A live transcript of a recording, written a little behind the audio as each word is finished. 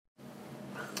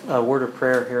a word of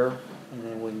prayer here, and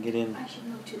then we can get in. I should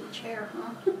move to the chair,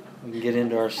 huh? We can get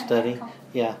into our study.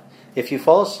 Yeah. If you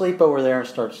fall asleep over there and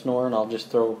start snoring, I'll just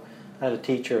throw. I had a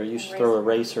teacher who used to throw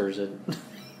erasers at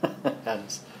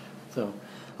us. So,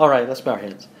 all right, let's bow our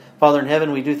heads. Father in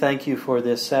heaven, we do thank you for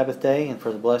this Sabbath day and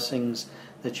for the blessings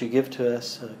that you give to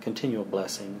us, continual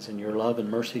blessings, and your love and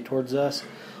mercy towards us.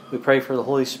 We pray for the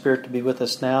Holy Spirit to be with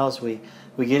us now as we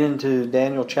get into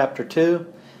Daniel chapter 2.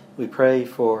 We pray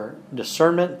for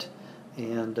discernment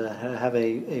and have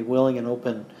a willing and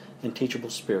open and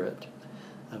teachable spirit.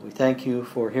 We thank you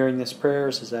for hearing this prayer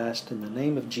as asked in the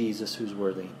name of Jesus, who's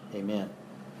worthy. Amen.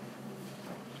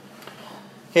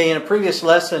 Okay, in a previous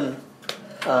lesson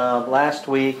last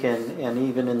week and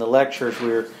even in the lectures, we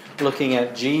were looking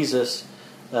at Jesus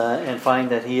and find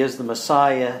that He is the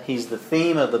Messiah. He's the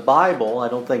theme of the Bible. I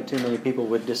don't think too many people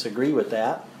would disagree with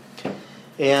that.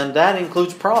 And that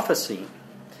includes prophecy.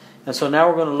 And so now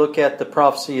we're going to look at the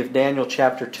prophecy of Daniel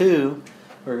chapter 2.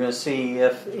 We're going to see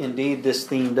if indeed this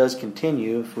theme does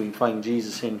continue, if we find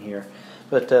Jesus in here.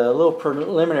 But a little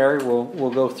preliminary we'll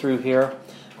go through here.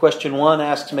 Question 1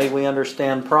 asks, may we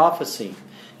understand prophecy?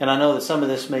 And I know that some of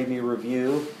this may be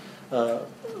review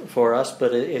for us,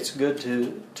 but it's good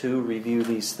to review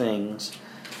these things.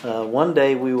 One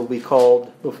day we will be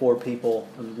called before people,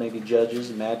 maybe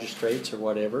judges and magistrates or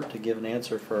whatever, to give an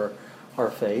answer for our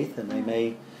faith, and they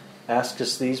may ask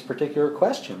us these particular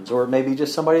questions, or maybe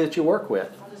just somebody that you work with.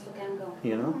 I'll just look at and go.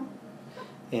 You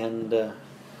know,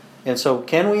 and so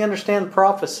can we understand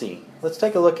prophecy? Let's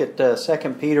take a look at 2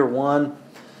 Peter 1,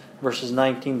 verses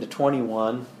 19 to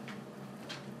 21.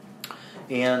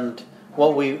 And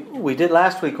what we did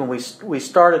last week when we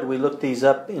started, we looked these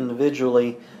up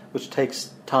individually, which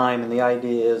takes time. And the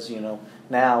idea is,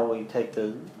 now we take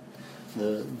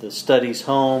the studies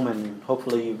home, and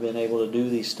hopefully you've been able to do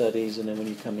these studies, and then when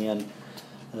you come in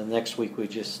next week we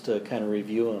just kind of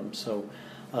review them. So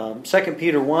 2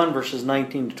 Peter 1 verses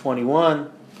 19 to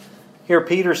 21, here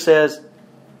Peter says,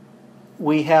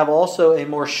 we have also a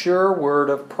more sure word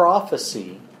of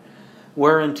prophecy,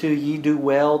 whereunto ye do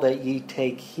well that ye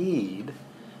take heed,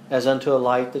 as unto a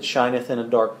light that shineth in a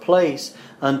dark place,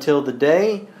 until the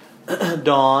day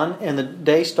dawn and the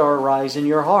day star rise in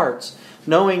your hearts.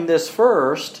 Knowing this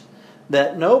first,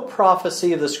 that no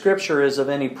prophecy of the Scripture is of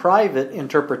any private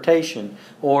interpretation,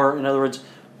 or, in other words,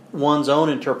 one's own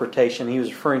interpretation. He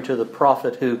was referring to the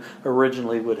prophet who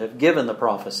originally would have given the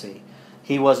prophecy.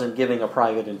 He wasn't giving a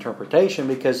private interpretation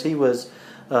because he was,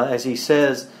 as he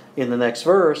says in the next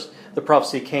verse, the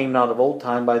prophecy came not of old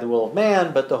time by the will of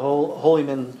man, but the holy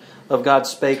men of God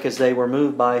spake as they were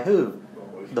moved by who?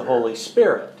 The Holy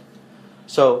Spirit.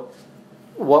 So,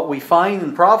 what we find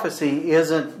in prophecy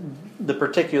isn't the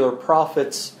particular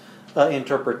prophet's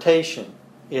interpretation.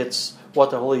 It's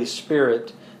what the Holy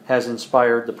Spirit has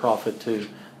inspired the prophet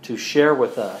to share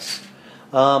with us.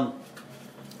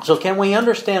 So can we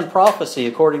understand prophecy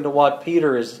according to what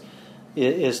Peter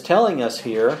is telling us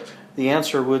here? The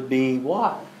answer would be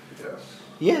why?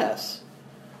 Yes.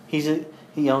 He's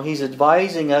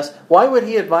advising us. Why would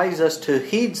he advise us to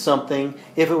heed something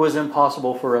if it was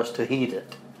impossible for us to heed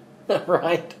it?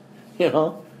 Right?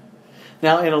 Now,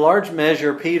 in a large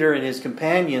measure, Peter and his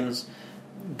companions,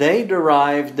 they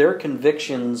derived their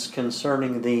convictions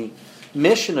concerning the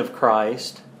mission of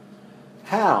Christ.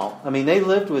 How? I mean, they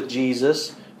lived with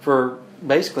Jesus for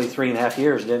basically 3.5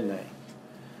 years, didn't they?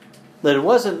 That it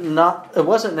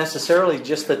wasn't necessarily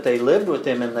just that they lived with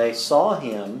him and they saw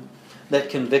him that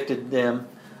convicted them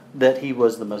that he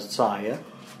was the Messiah.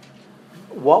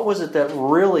 What was it that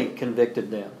really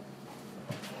convicted them?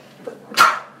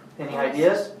 Any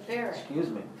ideas? Excuse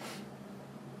me.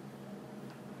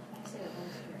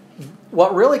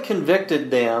 What really convicted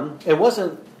them, it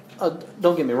wasn't,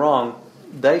 don't get me wrong,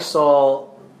 they saw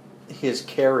his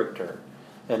character.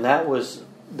 And that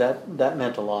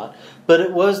meant a lot. But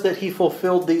it was that he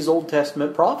fulfilled these Old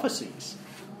Testament prophecies.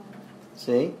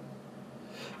 See?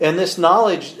 And this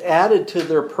knowledge added to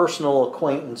their personal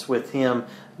acquaintance with him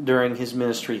during his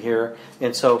ministry here.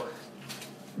 And so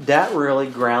that really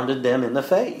grounded them in the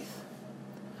faith.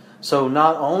 So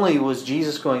not only was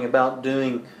Jesus going about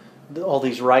doing all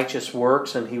these righteous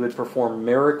works, and he would perform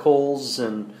miracles,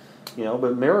 and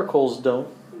but miracles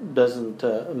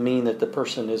doesn't mean that the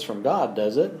person is from God,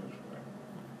 does it?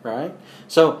 Right?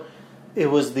 So it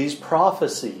was these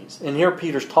prophecies. And here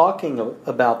Peter's talking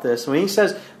about this. When he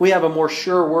says we have a more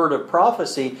sure word of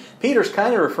prophecy, Peter's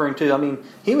kind of referring to,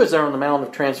 he was there on the Mount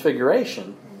of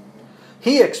Transfiguration.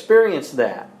 He experienced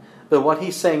that. But what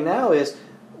he's saying now is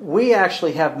we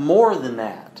actually have more than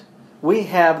that. We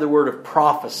have the word of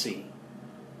prophecy.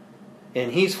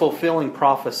 And He's fulfilling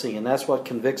prophecy, and that's what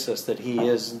convicts us that He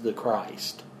is the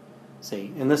Christ.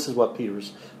 See, and this is what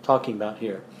Peter's talking about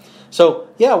here. So,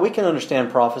 yeah, we can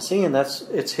understand prophecy, and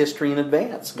it's history in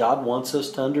advance. God wants us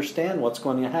to understand what's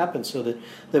going to happen so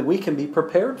that we can be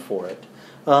prepared for it.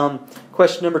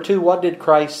 Question number 2, what did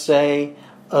Christ say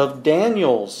of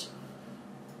Daniel's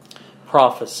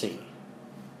prophecy?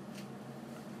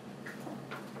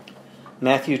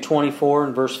 Matthew 24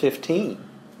 and verse 15.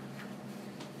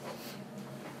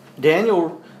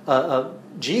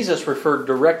 Jesus referred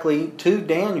directly to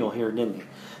Daniel here, didn't He?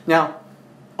 Now,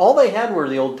 all they had were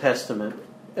the Old Testament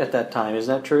at that time.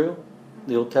 Isn't that true?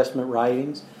 The Old Testament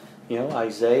writings.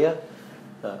 Isaiah,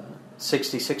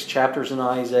 66 chapters in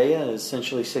Isaiah,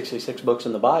 essentially 66 books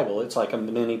in the Bible. It's like a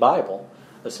mini Bible,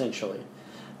 essentially.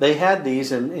 They had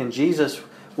these, and Jesus,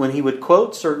 when He would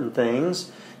quote certain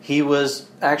things, He was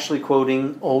actually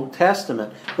quoting Old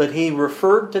Testament. But He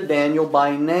referred to Daniel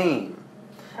by name.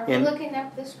 Are we looking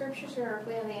up the scriptures, or if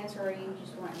we have the answer, or are you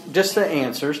just wanting just the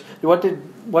answers? What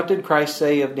did Christ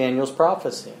say of Daniel's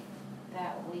prophecy?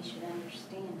 that we should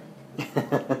understand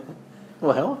it?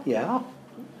 Well, yeah.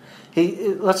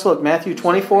 Let's look, Matthew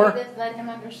 24. Let him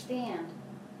understand.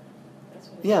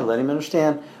 Let him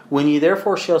understand. When ye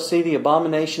therefore shall see the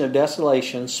abomination of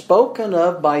desolation spoken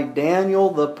of by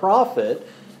Daniel the prophet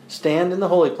stand in the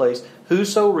holy place,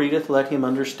 whoso readeth, let him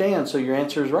understand. So your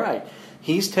answer is right.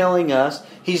 He's telling us,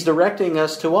 He's directing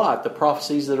us to what? The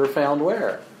prophecies that are found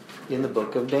where? In the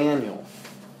book of Daniel.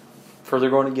 For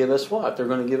they're going to give us what? They're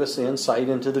going to give us insight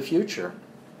into the future.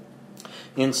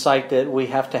 Insight that we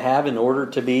have to have in order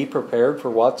to be prepared for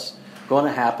what's going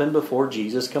to happen before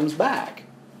Jesus comes back.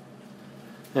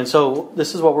 And so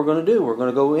this is what we're going to do. We're going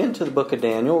to go into the book of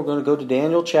Daniel. We're going to go to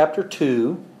Daniel chapter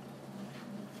 2.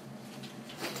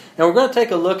 And we're going to take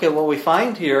a look at what we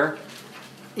find here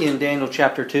in Daniel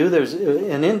chapter 2. There's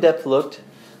an in-depth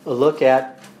look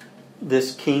at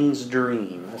this king's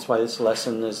dream. That's why this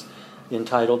lesson is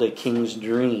entitled A King's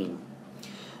Dream.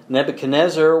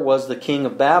 Nebuchadnezzar was the king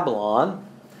of Babylon.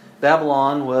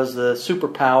 Babylon was the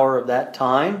superpower of that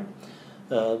time,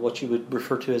 what you would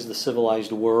refer to as the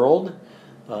civilized world.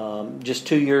 Just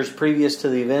 2 years previous to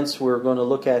the events we're going to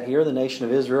look at here, the nation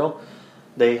of Israel,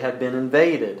 they had been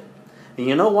invaded. And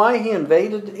you know why he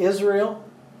invaded Israel?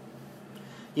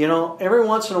 Every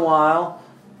once in a while,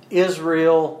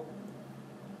 Israel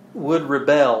would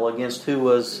rebel against who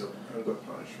was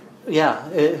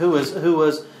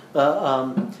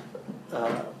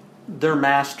their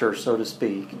master, so to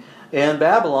speak. And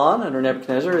Babylon, under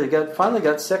Nebuchadnezzar, they finally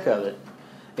got sick of it.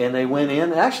 And they went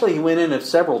in. Actually, he went in it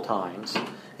several times.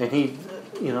 And he,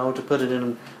 to put it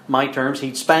in my terms,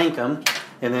 he'd spank them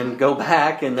and then go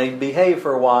back, and they'd behave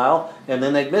for a while, and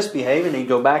then they'd misbehave, and he'd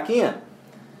go back in.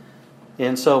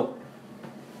 And so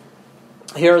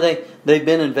here they've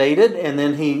been invaded, and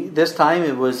then this time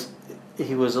he was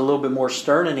a little bit more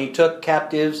stern, and he took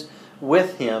captives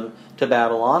with him to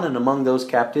Babylon. And among those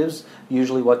captives,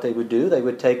 usually what they would do, they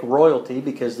would take royalty,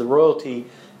 because the royalty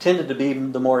tended to be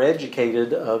the more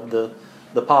educated of the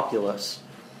populace.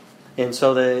 And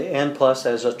so and plus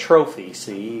as a trophy,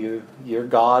 see, your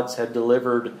gods had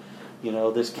delivered,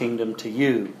 this kingdom to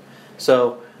you.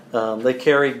 So they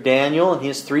carried Daniel and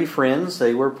his 3 friends.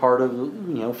 They were part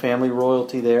of, family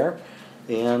royalty there.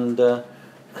 And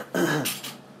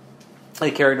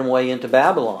they carried them away into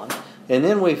Babylon. And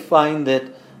then we find that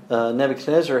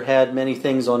Nebuchadnezzar had many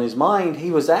things on his mind.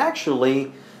 He was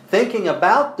actually thinking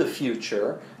about the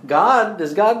future.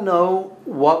 Does God know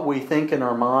what we think in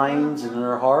our minds and in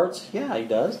our hearts? Yeah, He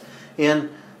does. And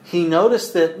he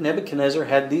noticed that Nebuchadnezzar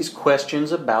had these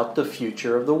questions about the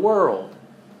future of the world.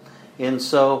 And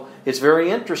so it's very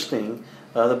interesting.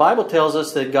 The Bible tells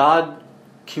us that God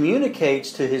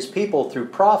communicates to His people through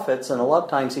prophets, and a lot of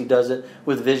times He does it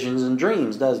with visions and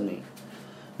dreams, doesn't He?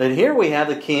 But here we have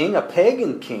the king, a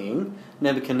pagan king,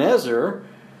 Nebuchadnezzar,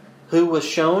 who was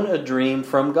shown a dream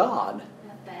from God.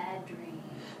 A bad dream.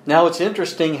 Now it's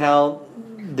interesting how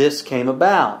this came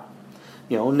about.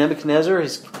 Nebuchadnezzar,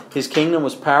 his kingdom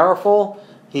was powerful.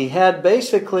 He had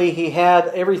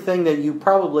everything that you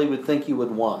probably would think you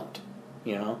would want.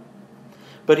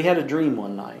 But he had a dream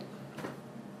one night.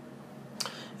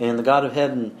 And the God of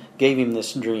heaven gave him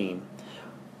this dream.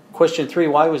 Question 3,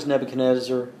 why was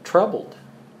Nebuchadnezzar troubled?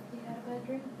 He had a bad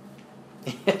dream?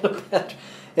 He had a bad dream.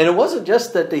 And it wasn't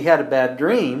just that he had a bad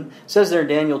dream. It says there in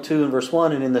Daniel 2 and verse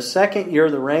 1, and in the 2nd year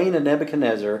of the reign of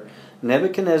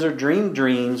Nebuchadnezzar dreamed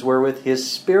dreams wherewith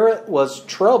his spirit was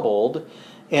troubled,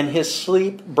 and his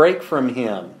sleep brake from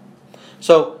him.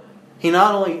 So he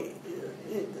not only,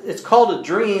 it's called a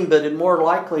dream, but more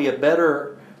likely a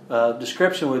better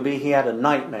description would be he had a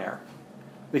nightmare.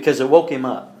 because it woke him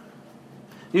up.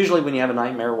 Usually when you have a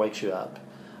nightmare, it wakes you up.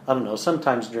 I don't know,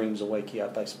 sometimes dreams will wake you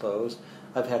up, I suppose.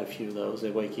 I've had a few of those. They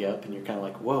wake you up and you're kind of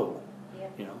like, whoa.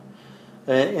 You know.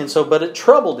 And so, but it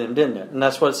troubled him, didn't it? And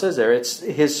that's what it says there.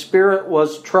 His spirit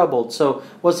was troubled. So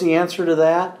what's the answer to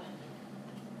that?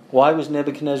 Why was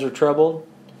Nebuchadnezzar troubled?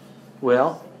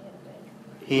 Well,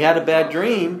 he had a bad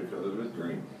dream. Because of his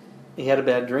dream. He had a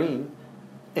bad dream,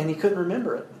 and he couldn't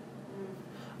remember it.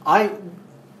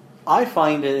 I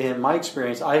find it in my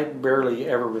experience, I barely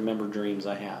ever remember dreams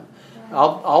I have.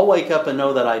 I'll wake up and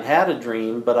know that I'd had a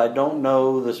dream, but I don't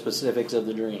know the specifics of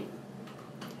the dream.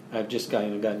 I've just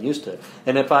kind of gotten used to it.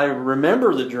 And if I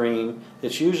remember the dream,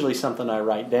 it's usually something I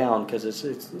write down because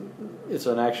it's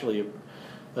actually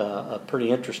a pretty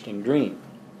interesting dream.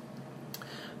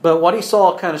 But what he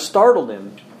saw kind of startled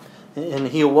him. And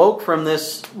he awoke from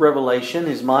this revelation.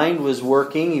 His mind was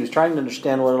working. He was trying to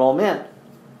understand what it all meant.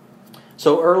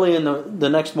 So early in the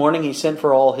next morning, he sent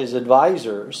for all his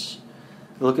advisors.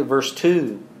 Look at verse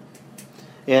 2.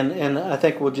 And I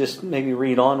think we'll just maybe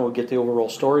read on. We'll get the overall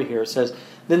story here. It says,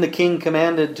 Then the king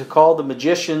commanded to call the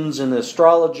magicians and the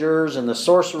astrologers and the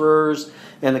sorcerers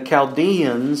and the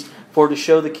Chaldeans for to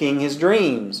show the king his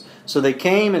dreams. So they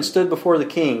came and stood before the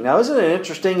king. Now isn't it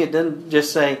interesting? It didn't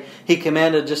just say he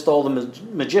commanded just all the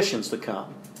magicians to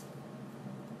come.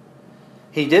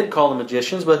 He did call the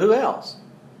magicians, but who else?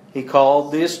 He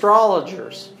called the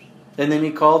astrologers. And then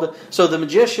he called... So the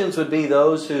magicians would be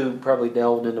those who probably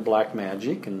delved into black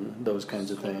magic and those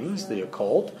kinds of things, the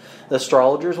occult. The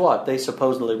astrologers, what? They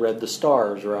supposedly read the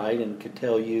stars, right? And could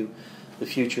tell you the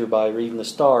future by reading the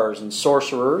stars. And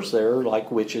sorcerers, they're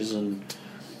like witches and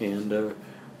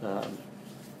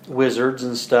wizards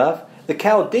and stuff. The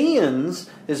Chaldeans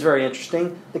is very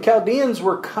interesting. The Chaldeans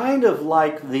were kind of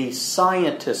like the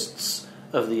scientists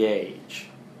of the age.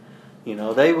 You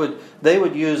know, they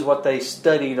would use what they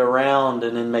studied around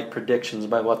and then make predictions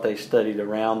by what they studied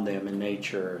around them in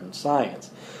nature and science.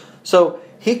 So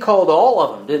he called all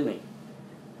of them, didn't he?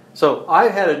 So I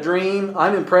had a dream.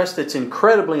 I'm impressed. It's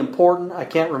incredibly important. I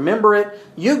can't remember it.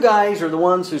 You guys are the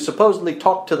ones who supposedly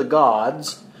talk to the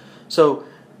gods. So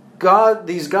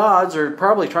these gods are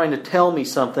probably trying to tell me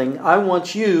something. I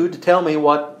want you to tell me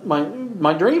what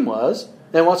my dream was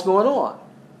and what's going on.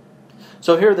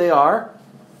 So here they are.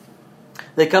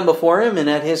 They come before him, and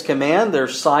at his command they're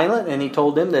silent, and he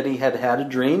told them that he had had a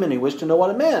dream and he wished to know what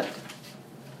it meant.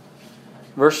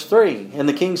 Verse 3, And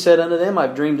the king said unto them,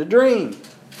 I've dreamed a dream.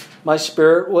 My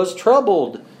spirit was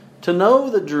troubled to know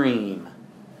the dream.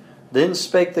 Then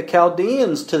spake the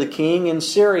Chaldeans to the king in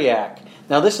Syriac.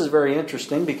 Now this is very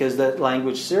interesting because that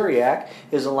language Syriac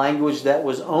is a language that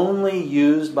was only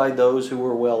used by those who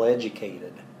were well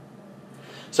educated.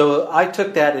 So I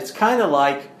took that, it's kind of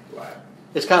like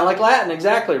Latin,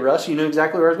 exactly, Russ. You knew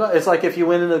exactly where it was going. It's like if you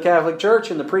went into the Catholic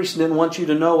Church and the priest didn't want you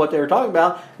to know what they were talking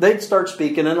about, they'd start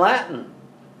speaking in Latin.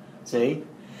 See?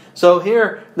 So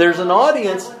here, there's an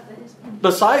audience.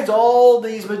 Besides all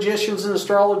these magicians and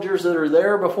astrologers that are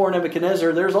there before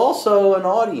Nebuchadnezzar, there's also an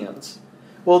audience.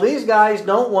 Well, these guys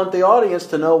don't want the audience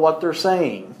to know what they're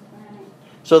saying.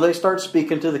 So they start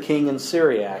speaking to the king in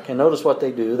Syriac. And notice what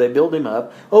they do. They build him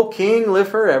up. O king, live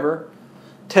forever.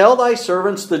 Tell thy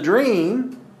servants the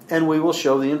dream, and we will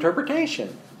show the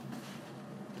interpretation.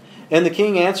 And the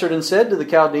king answered and said to the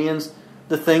Chaldeans,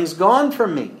 The thing's gone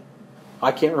from me.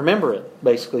 I can't remember it,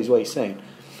 basically is what he's saying.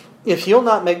 If you'll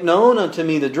not make known unto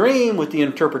me the dream with the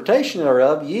interpretation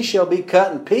thereof, ye shall be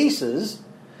cut in pieces,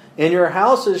 and your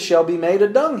houses shall be made a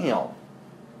dunghill.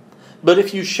 But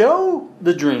if you show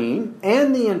the dream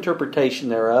and the interpretation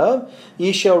thereof,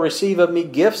 ye shall receive of me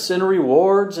gifts and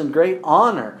rewards and great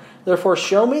honor. Therefore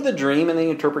show me the dream and the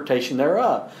interpretation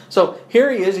thereof. So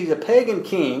here he is, he's a pagan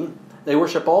king. They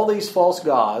worship all these false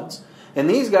gods. And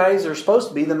these guys are supposed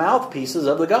to be the mouthpieces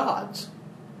of the gods.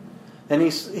 And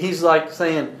he's like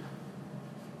saying,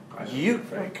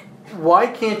 why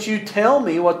can't you tell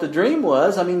me what the dream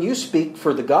was? I mean, you speak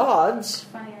for the gods.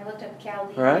 Funny, I looked up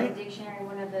Chaldean right? in the dictionary.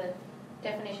 One of the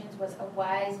definitions was a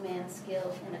wise man's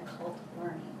skill in occult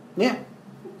learning. Yeah.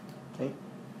 Okay.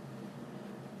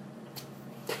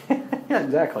 Yeah,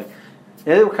 exactly.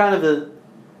 Yeah, they were kind of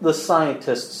the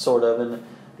scientists, sort of,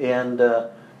 and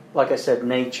like I said,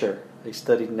 nature. They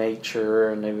studied nature,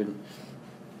 and they would.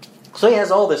 So he has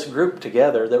all this group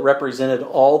together that represented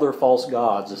all their false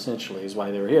gods. Essentially, is why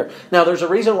they were here. Now, there's a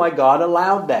reason why God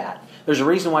allowed that. There's a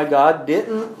reason why God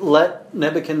didn't let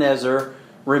Nebuchadnezzar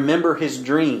remember his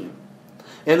dream,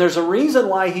 and there's a reason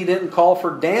why He didn't call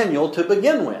for Daniel to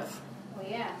begin with.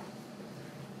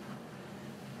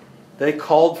 They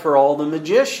called for all the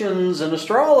magicians and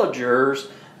astrologers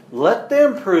let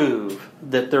them prove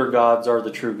that their gods are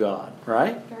the true God,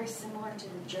 right? Very similar to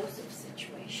the Joseph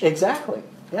situation. Exactly.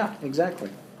 Yeah, exactly.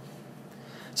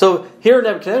 So here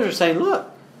Nebuchadnezzar is saying, look,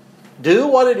 do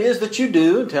what it is that you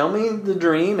do. Tell me the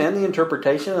dream and the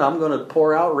interpretation, and I'm going to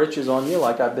pour out riches on you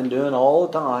like I've been doing all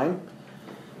the time.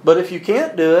 But if you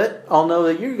can't do it, I'll know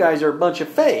that you guys are a bunch of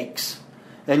fakes,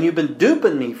 and you've been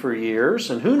duping me for years,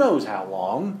 and who knows how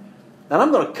long, and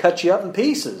I'm going to cut you up in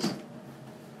pieces.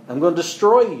 I'm going to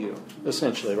destroy you,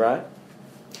 essentially, right?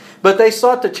 But they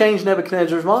sought to change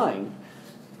Nebuchadnezzar's mind.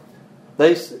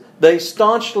 They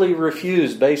staunchly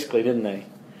refused, basically, didn't they?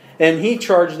 And he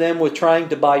charged them with trying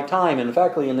to buy time. And in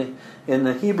fact, in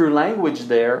the Hebrew language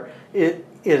there, it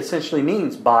essentially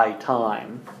means buy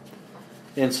time.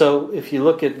 And so if you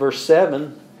look at verse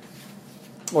 7,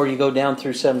 or you go down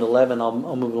through 7 to 11,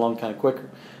 I'll move along kind of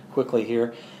quickly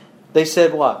here. They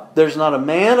said what? There's not a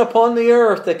man upon the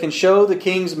earth that can show the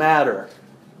king's matter.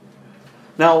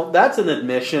 Now, that's an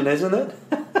admission, isn't it?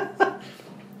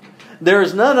 There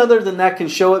is none other than that can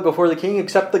show it before the king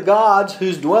except the gods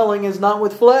whose dwelling is not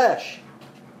with flesh.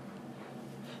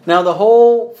 Now the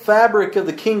whole fabric of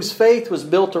the king's faith was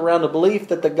built around the belief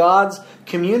that the gods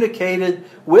communicated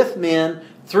with men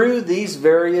through these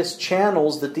various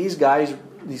channels that these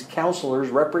counselors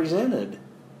represented.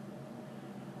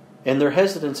 And their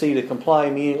hesitancy to comply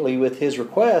immediately with his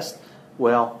request,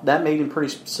 well, that made him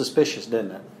pretty suspicious,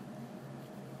 didn't it?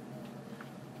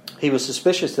 He was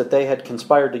suspicious that they had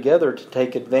conspired together to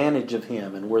take advantage of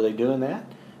him. And were they doing that?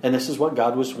 And this is what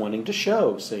God was wanting to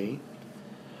show, see?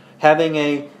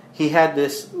 He had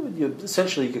this,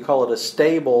 essentially you could call it a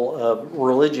stable of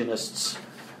religionists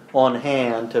on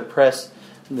hand to press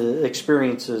the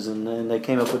experiences. And they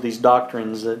came up with these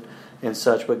doctrines and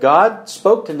such. But God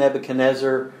spoke to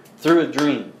Nebuchadnezzar through a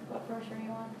dream. What verse are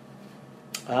you on?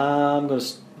 I'm going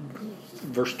to...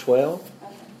 Verse 12.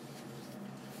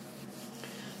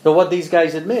 So what these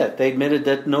guys admit? They admitted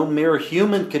that no mere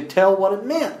human could tell what it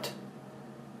meant.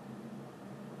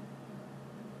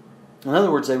 In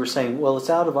other words, they were saying, well, it's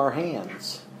out of our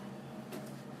hands.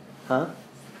 Huh?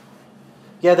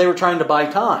 Yeah, they were trying to buy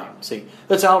time. See,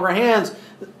 it's out of our hands.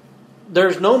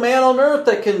 There's no man on earth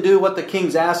that can do what the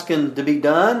king's asking to be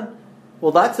done.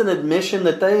 Well, that's an admission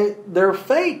that they're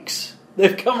fakes.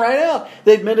 They've come right out.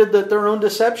 They admitted that their own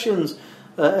deceptions,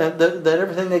 that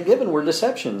everything they'd given were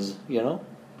deceptions, you know.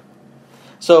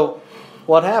 So,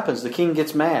 what happens? The king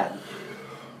gets mad.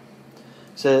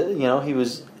 So, you know, he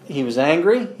was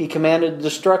angry. He commanded the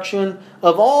destruction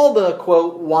of all the,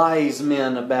 quote, wise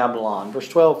men of Babylon. Verse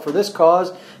 12, for this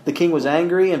cause the king was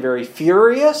angry and very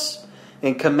furious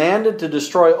and commanded to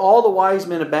destroy all the wise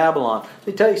men of Babylon. Let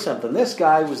me tell you something. This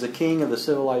guy was the king of the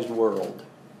civilized world.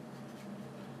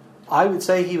 I would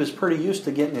say he was pretty used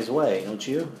to getting his way, don't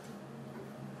you?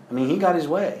 I mean, he got his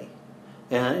way.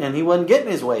 And he wasn't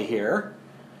getting his way here.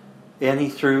 And he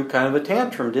threw kind of a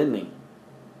tantrum, didn't he?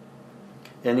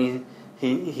 And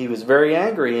he was very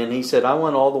angry, and he said, I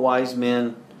want all the wise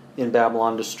men in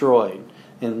Babylon destroyed.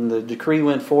 And the decree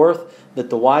went forth that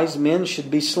the wise men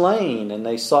should be slain, and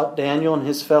they sought Daniel and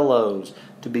his fellows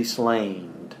to be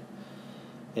slain.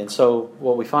 And so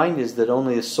what we find is that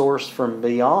only a source from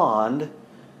beyond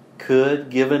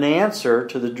could give an answer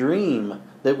to the dream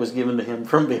that was given to him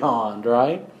from beyond,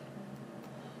 right?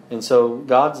 And so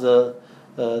God's the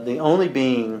only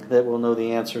being that will know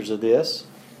the answers of this.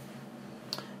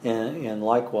 And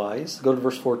likewise, go to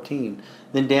verse 14.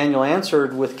 Then Daniel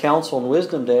answered with counsel and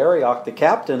wisdom to Arioch, the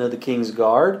captain of the king's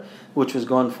guard, which was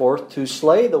gone forth to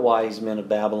slay the wise men of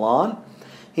Babylon.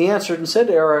 He answered and said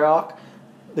to Arioch,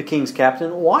 the king's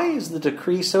captain, why is the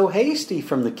decree so hasty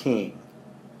from the king?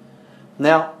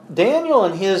 Now, when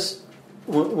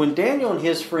Daniel and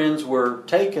his friends were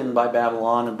taken by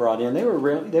Babylon and brought in, they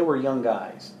were young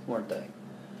guys, weren't they?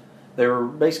 They were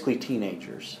basically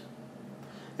teenagers.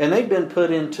 And they'd been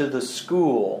put into the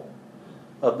school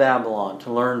of Babylon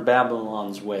to learn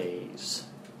Babylon's ways.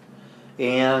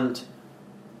 And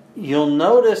you'll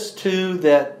notice too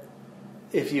that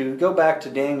if you go back to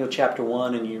Daniel chapter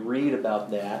 1 and you read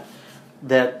about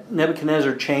that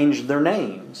Nebuchadnezzar changed their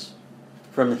names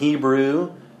from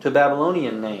Hebrew to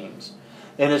Babylonian names.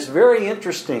 And it's very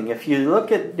interesting. If you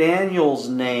look at Daniel's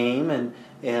name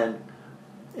and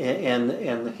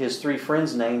his three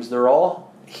friends' names, they're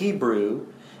all Hebrew,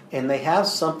 and they have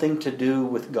something to do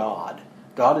with God.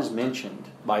 God is mentioned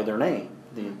by their name.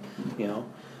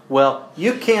 Well,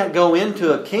 you can't go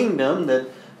into a kingdom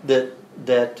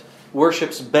that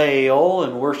worships Baal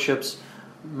and worships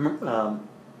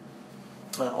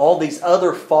all these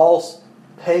other false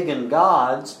pagan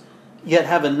gods, yet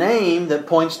have a name that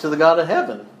points to the God of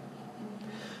heaven.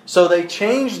 So they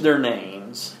changed their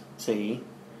names See?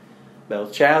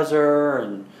 Belshazzar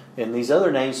and these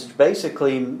other names, which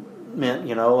basically meant,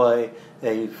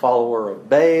 a follower of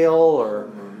Baal or,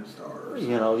 Moon and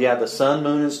stars. the sun,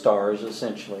 moon, and stars,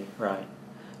 essentially, right?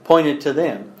 Pointed to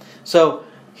them. So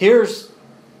here's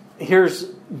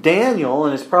Daniel,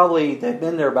 and they've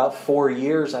been there about 4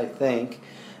 years, I think,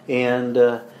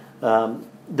 and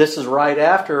this is right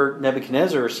after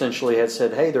Nebuchadnezzar essentially had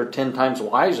said, hey, they're 10 times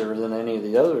wiser than any of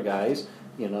the other guys,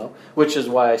 which is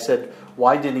why I said,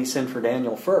 why didn't he send for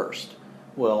Daniel first?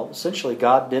 Well, essentially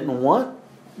God didn't want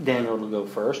Daniel to go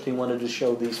first. He wanted to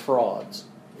show these frauds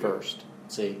first.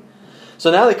 See?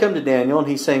 So now they come to Daniel, and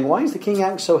he's saying, why is the king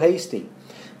acting so hasty?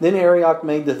 Then Arioch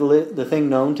made the thing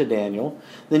known to Daniel.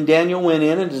 Then Daniel went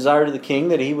in and desired of the king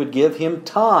that he would give him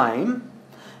time,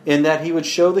 and that he would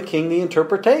show the king the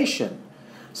interpretation.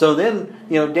 So then,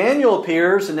 Daniel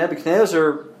appears, and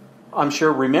Nebuchadnezzar, I'm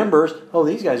sure, remembers, oh,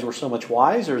 these guys were so much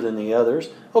wiser than the others.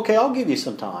 Okay, I'll give you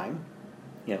some time,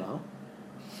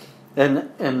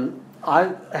 And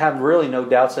I have really no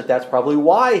doubts that that's probably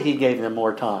why he gave them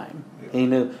more time. He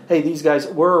knew, hey, these guys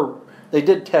they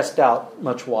did test out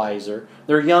much wiser.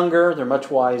 They're younger, they're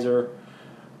much wiser.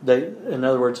 In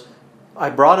other words, I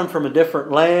brought them from a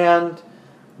different land.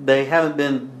 They haven't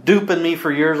been duping me for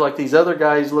years like these other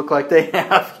guys look like they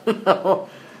have.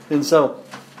 And so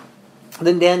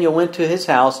then Daniel went to his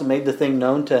house and made the thing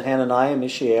known to Hananiah,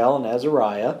 Mishael, and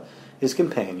Azariah, his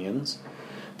companions,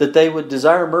 that they would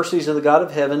desire mercies of the God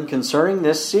of heaven concerning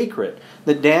this secret,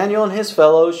 that Daniel and his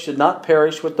fellows should not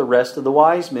perish with the rest of the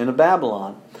wise men of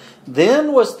Babylon.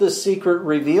 Then was the secret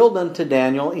revealed unto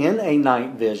Daniel in a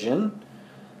night vision.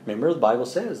 Remember, the Bible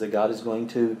says that God is going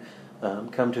to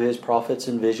come to his prophets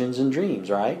in visions and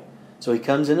dreams, right? So he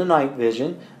comes in a night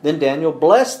vision. Then Daniel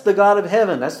blessed the God of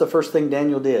heaven. That's the first thing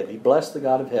Daniel did. He blessed the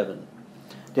God of heaven.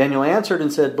 Daniel answered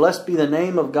and said, blessed be the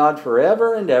name of God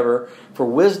forever and ever, for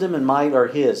wisdom and might are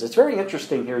his. It's very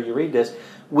interesting here, you read this.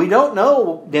 We don't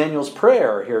know Daniel's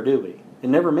prayer here, do we? It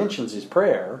never mentions his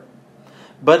prayer.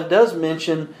 But it does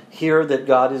mention here that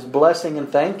God is blessing and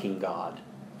thanking God,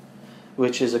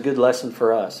 which is a good lesson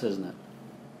for us, isn't it?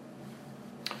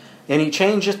 And he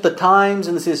changeth the times,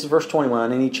 and this is verse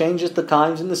 21, and he changeth the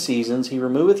times and the seasons. He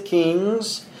removeth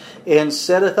kings, and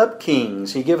setteth up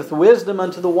kings. He giveth wisdom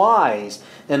unto the wise,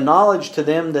 and knowledge to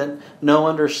them that know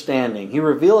understanding. He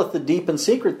revealeth the deep and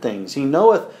secret things. He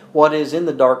knoweth what is in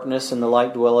the darkness, and the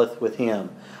light dwelleth with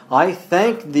him. I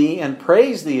thank thee and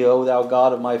praise thee, O thou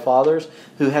God of my fathers,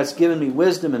 who hast given me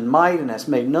wisdom and might, and hast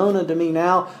made known unto me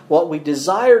now what we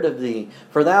desired of thee.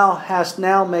 For thou hast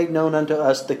now made known unto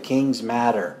us the king's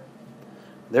matter.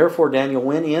 Therefore Daniel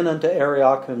went in unto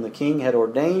Arioch, whom the king had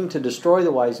ordained to destroy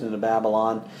the wise men of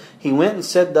Babylon. He went and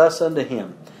said thus unto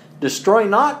him, destroy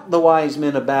not the wise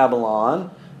men of Babylon.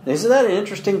 Isn't that an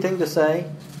interesting thing to say?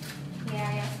 Yeah,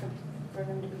 I asked for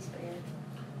them to be spared.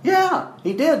 Yeah,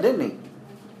 he did, didn't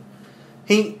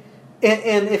he?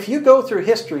 And if you go through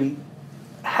history,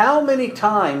 how many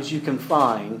times you can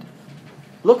find,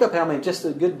 look up how many, just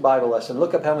a good Bible lesson,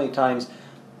 look up how many times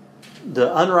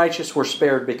the unrighteous were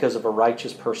spared because of a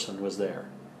righteous person was there.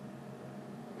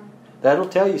 That'll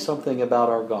tell you something about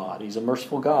our God. He's a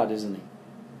merciful God, isn't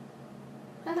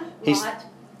he? Lot.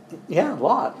 Yeah,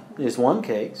 Lot is one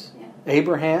case. Yeah.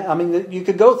 Abraham, you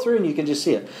could go through and you can just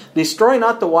see it. Destroy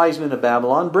not the wise men of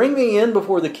Babylon. Bring me in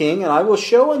before the king, and I will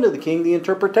show unto the king the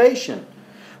interpretation.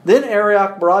 Then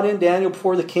Arioch brought in Daniel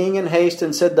before the king in haste,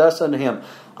 and said thus unto him,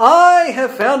 I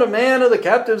have found a man of the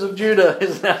captives of Judah.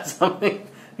 Isn't that something?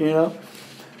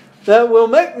 That will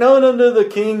make known unto the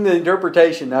king the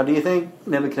interpretation. Now, do you think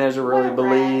Nebuchadnezzar really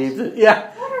believed?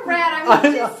 Yeah. What a rat.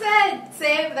 He just said,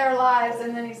 save their lives,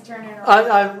 and then he's turning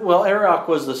around. Well, Arioch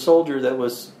was the soldier that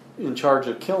was in charge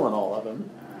of killing all of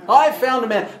them. I found a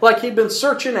man. Like he'd been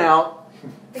searching out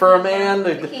for a man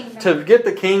to get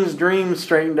the king's dream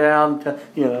straightened down.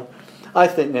 I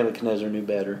think Nebuchadnezzar knew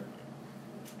better.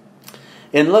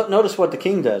 And look, notice what the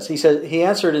king does. He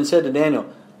answered and said to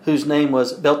Daniel, whose name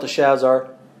was Belteshazzar,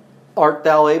 art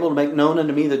thou able to make known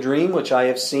unto me the dream which I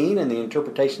have seen and the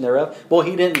interpretation thereof? Boy,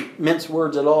 he didn't mince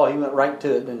words at all. He went right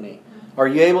to it, didn't he? Are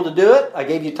you able to do it? I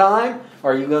gave you time.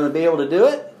 Are you going to be able to do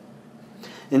it?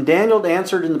 And Daniel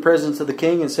answered in the presence of the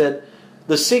king and said,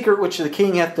 the secret which the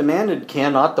king hath demanded,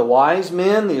 cannot the wise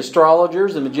men, the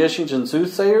astrologers, the magicians, and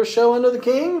soothsayers show unto the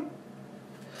king?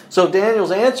 So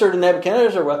Daniel's answer to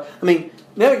Nebuchadnezzar,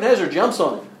 Nebuchadnezzar jumps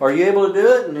on him. Are you able to do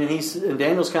it? And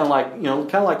Daniel's kind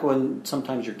of like when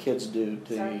sometimes your kids do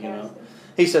to you.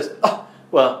 He says, "Oh,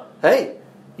 well, hey,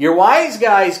 your wise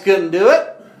guys couldn't do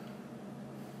it,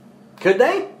 could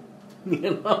they?"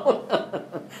 Kind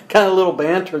of a little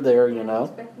banter there,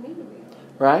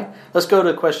 Right? Let's go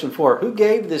to question 4. Who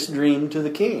gave this dream to the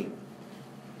king?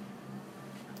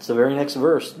 It's the very next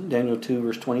verse, Daniel 2,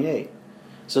 verse 28.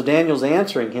 So Daniel's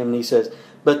answering him, and he says,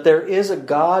 "But there is a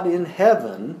God in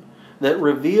heaven that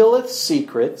revealeth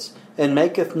secrets, and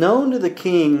maketh known to the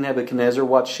king Nebuchadnezzar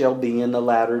what shall be in the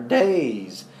latter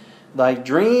days. Thy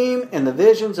dream and the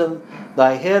visions of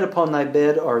thy head upon thy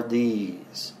bed are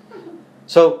these."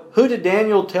 So who did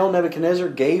Daniel tell Nebuchadnezzar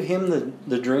gave him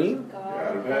the dream?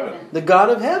 God of heaven. The God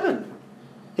of heaven.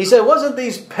 He said, wasn't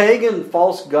these pagan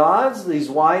false gods, these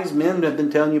wise men have been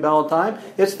telling you about all the time?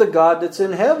 It's the God that's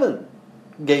in heaven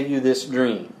gave you this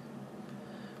dream.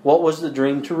 What was the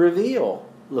dream to reveal?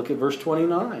 Look at verse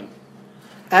 29.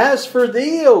 "As for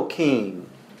thee, O king,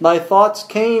 thy thoughts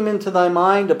came into thy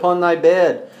mind upon thy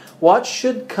bed, what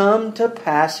should come to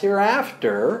pass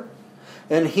hereafter?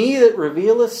 And he that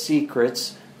revealeth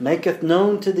secrets maketh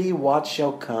known to thee what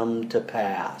shall come to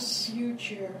pass."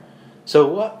 Future. So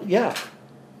what? Yeah.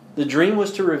 The dream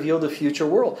was to reveal the future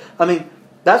world. I mean,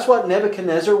 that's what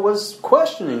Nebuchadnezzar was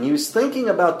questioning. He was thinking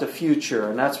about the future,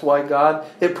 and that's why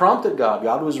it prompted God.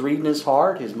 God was reading his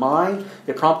heart, his mind.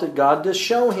 It prompted God to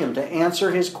show him, to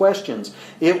answer his questions.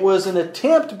 It was an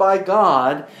attempt by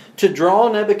God to draw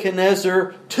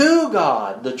Nebuchadnezzar to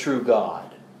God, the true God.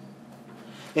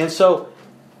 And so,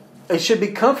 it should be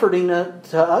comforting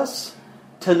to us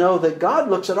to know that God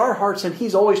looks at our hearts and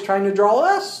He's always trying to draw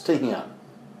us to Him.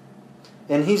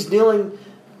 And He's dealing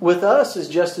with us is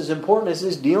just as important as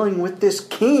He's dealing with this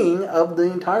king of the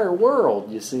entire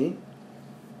world, you see.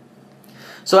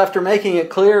 So after making it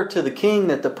clear to the king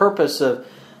that the purpose of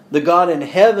the God in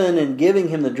heaven and giving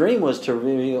him the dream was to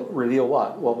reveal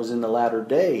what? What was in the latter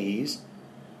days.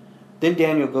 Then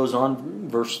Daniel goes on,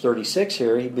 verse 36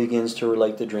 here, he begins to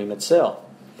relate the dream itself.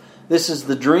 "This is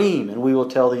the dream, and we will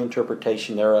tell the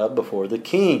interpretation thereof before the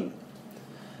king."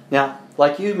 Now,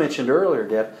 like you mentioned earlier,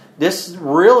 Deb, this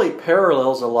really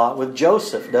parallels a lot with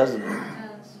Joseph, doesn't it?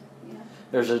 Yeah.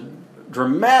 There's a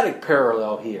dramatic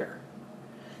parallel here.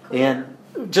 And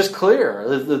just clear.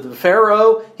 The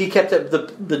Pharaoh, he kept it,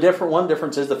 the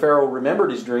difference is the Pharaoh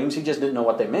remembered his dreams, he just didn't know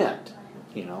what they meant.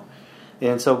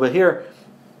 And so, but here,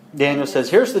 Daniel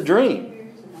says, here's the dream.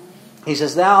 He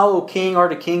says, "Thou, O king,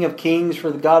 art a king of kings,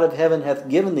 for the God of heaven hath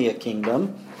given thee a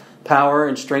kingdom, power,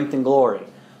 and strength, and glory."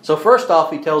 So first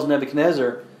off, he tells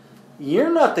Nebuchadnezzar, you're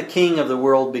not the king of the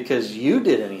world because you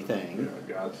did anything.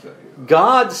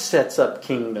 God sets up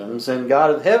kingdoms, and God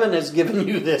of heaven has given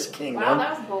you this kingdom. Wow,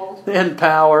 that was bold. And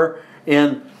power,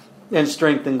 and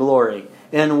strength, and glory.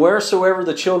 "And wheresoever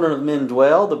the children of men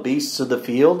dwell, the beasts of the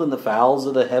field and the fowls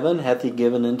of the heaven hath he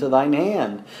given into thine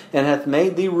hand, and hath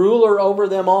made thee ruler over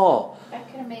them all." That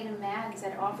could have made him mad and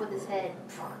said, "Off with his head."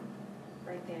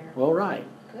 Right there. Well, right.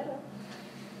 Could have.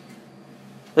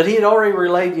 But he had already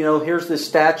relayed, here's this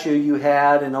statue you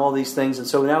had and all these things. And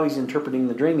so now he's interpreting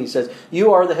the dream. He says,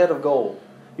 you are the head of gold.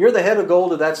 You're the head of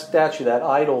gold of that statue, that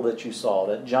idol that you saw,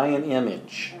 that giant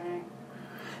image. Right.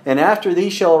 "And after thee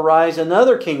shall arise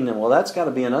another kingdom." Well, that's got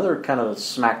to be another kind of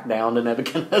smackdown to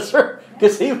Nebuchadnezzar,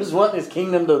 because he was wanting his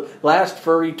kingdom to last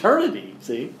for eternity,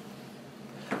 see?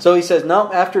 So he says,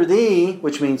 no, after thee,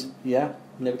 which means,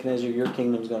 Nebuchadnezzar, your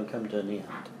kingdom's going to come to an end.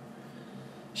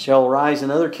 "Shall rise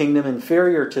another kingdom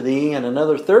inferior to thee, and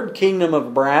another third kingdom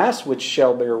of brass, which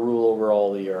shall bear rule over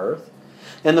all the earth.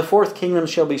 And the fourth kingdom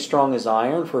shall be strong as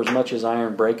iron, for as much as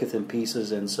iron breaketh in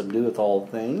pieces and subdueth all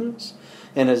things.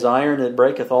 And as iron that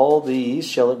breaketh all these,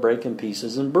 shall it break in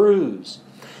pieces and bruise.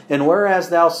 And whereas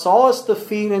thou sawest the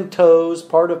feet and toes,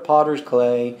 part of potter's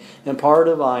clay, and part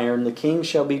of iron, the kingdom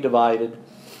shall be divided,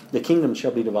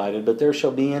 but there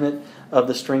shall be in it of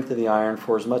the strength of the iron,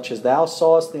 for as much as thou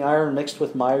sawest the iron mixed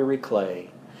with miry clay.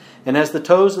 And as the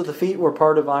toes of the feet were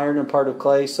part of iron and part of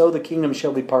clay, so the kingdom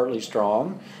shall be partly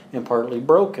strong and partly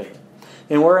broken.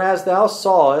 And whereas thou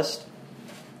sawest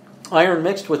iron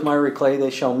mixed with miry clay, they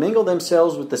shall mingle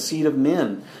themselves with the seed of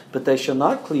men, but they shall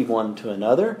not cleave one to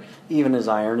another, even as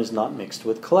iron is not mixed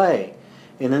with clay.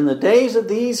 And in the days of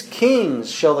these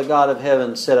kings shall the God of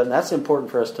heaven set up." And that's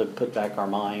important for us to put back our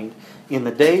mind. In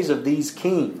the days of these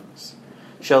kings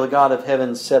shall the God of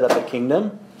heaven set up a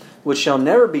kingdom, which shall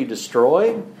never be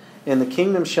destroyed, and the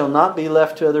kingdom shall not be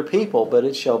left to other people, but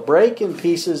it shall break in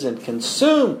pieces and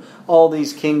consume all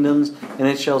these kingdoms, and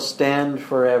it shall stand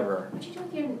forever. What'd you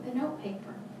do with the note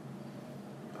paper?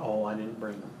 Oh, I didn't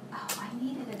bring them. Oh, I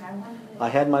needed it. I wanted it. I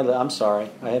had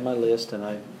my list, and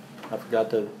I forgot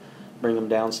to bring them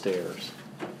downstairs.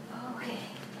 Okay.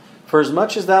 "For as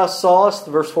much as thou sawest,"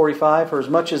 verse 45, "for as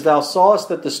much as thou sawest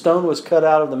that the stone was cut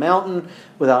out of the mountain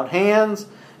without hands,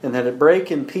 and that it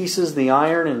brake in pieces the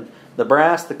iron and the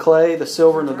brass, the clay, the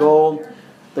silver, and the gold,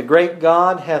 the great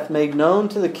God hath made known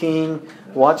to the king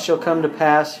what shall come to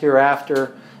pass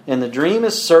hereafter, and the dream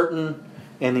is certain,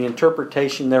 and the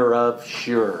interpretation thereof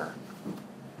sure.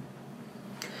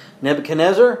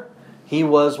 Nebuchadnezzar, he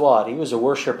was what? He was a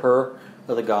worshiper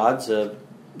of the gods of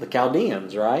the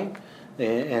Chaldeans, right?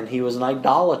 And he was an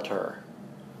idolater.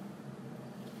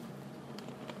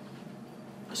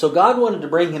 So God wanted to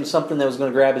bring him something that was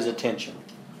going to grab his attention.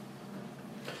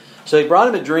 So he brought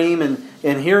him a dream,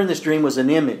 and here in this dream was an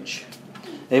image.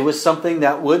 It was something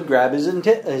that would grab his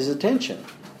attention.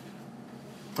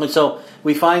 And so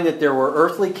we find that there were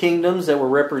earthly kingdoms that were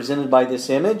represented by this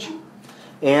image.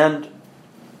 And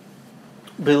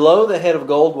below the head of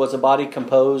gold was a body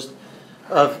composed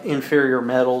of inferior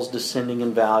metals descending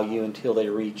in value until they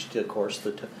reached, of course,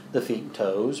 the feet and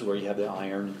toes, where you have the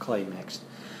iron and clay mixed.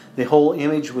 The whole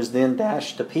image was then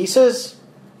dashed to pieces,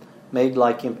 made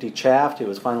like empty chaff. It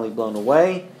was finally blown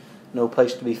away, no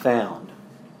place to be found.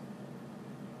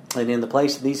 And in the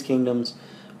place of these kingdoms,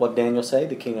 what Daniel say?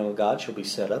 The kingdom of God shall be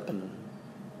set up, and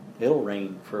it'll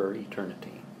reign for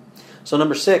eternity. So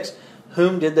number 6,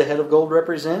 whom did the head of gold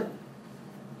represent?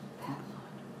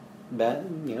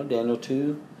 Daniel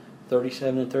 2,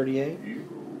 37 and 38.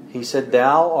 He said,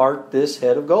 "Thou art this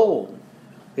head of gold."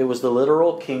 It was the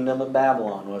literal kingdom of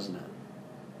Babylon, wasn't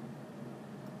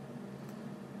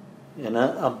it? In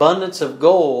an abundance of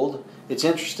gold, it's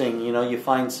interesting, you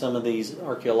find some of these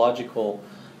archaeological,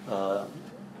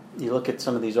 you look at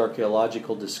some of these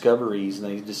archaeological discoveries, and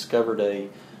they discovered a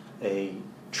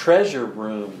treasure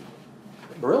room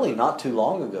really not too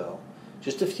long ago,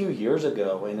 just a few years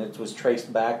ago, and it was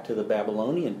traced back to the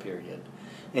Babylonian period.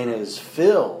 And it was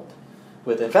filled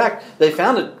with, in fact, they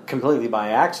found it completely by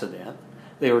accident.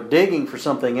 They were digging for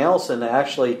something else, and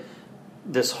actually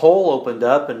this hole opened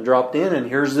up and dropped in, and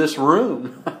here's this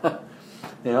room.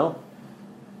 And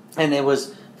it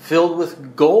was filled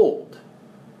with gold.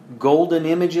 Golden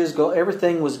images,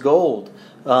 everything was gold.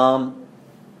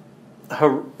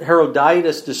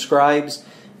 Herodotus describes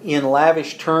in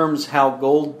lavish terms how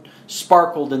gold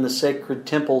sparkled in the sacred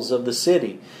temples of the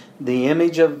city. The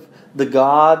image of the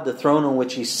god, the throne on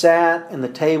which he sat, and the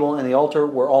table and the altar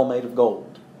were all made of gold.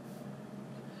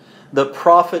 The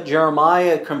prophet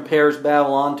Jeremiah compares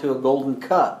Babylon to a golden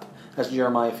cup. That's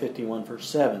Jeremiah 51 verse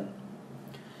 7.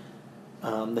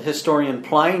 The historian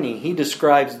Pliny, he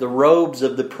describes the robes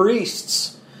of the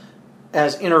priests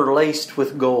as interlaced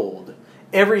with gold.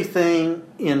 Everything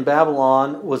in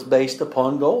Babylon was based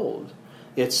upon gold.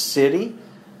 Its city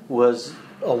was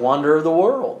a wonder of the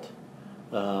world.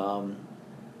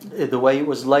 The way it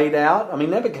was laid out,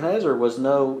 Nebuchadnezzar was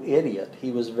no idiot. He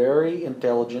was a very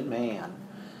intelligent man.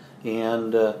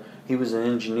 And he was an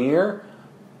engineer.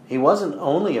 He wasn't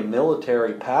only a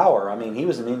military power. He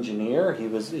was an engineer. He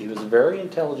was a very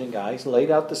intelligent guy. He laid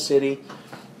out the city,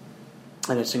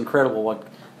 and it's incredible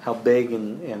how big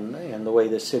and the way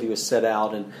the city was set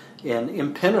out and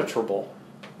impenetrable.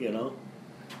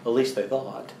 At least they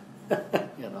thought.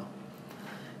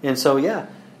 And so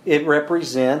it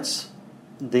represents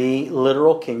the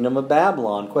literal kingdom of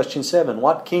Babylon. Question 7: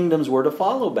 what kingdoms were to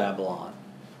follow Babylon?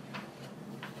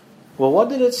 Well, what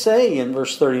did it say in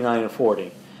verse 39 and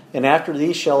 40? "And after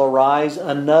thee shall arise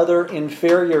another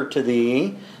inferior to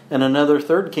thee, and another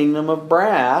third kingdom of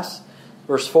brass."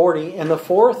 Verse 40, "And the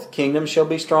fourth kingdom shall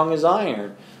be strong as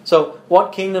iron." So,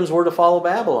 what kingdoms were to follow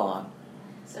Babylon?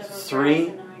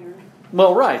 Three.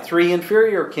 Well, right, 3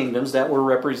 inferior kingdoms that were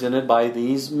represented by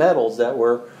these metals that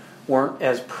weren't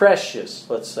as precious,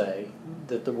 let's say,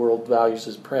 that the world values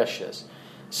as precious: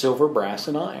 silver, brass,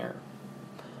 and iron.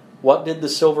 What did the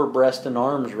silver breast and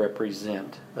arms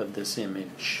represent of this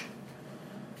image?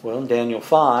 Well, in Daniel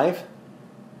 5,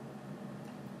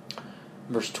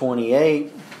 verse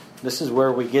 28, this is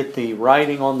where we get the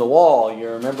writing on the wall. You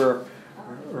remember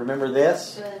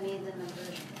this?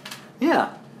 Yeah.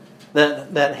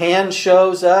 That hand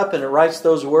shows up and it writes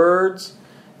those words.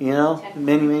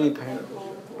 Many.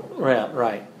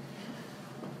 Right.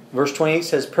 Verse 28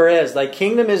 says, "Perez, thy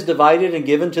kingdom is divided and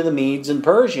given to the Medes and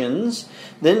Persians.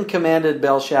 Then commanded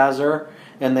Belshazzar,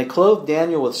 and they clothed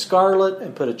Daniel with scarlet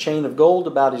and put a chain of gold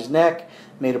about his neck,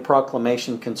 made a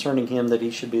proclamation concerning him that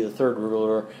he should be the third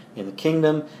ruler in the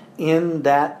kingdom. In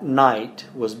that night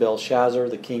was Belshazzar,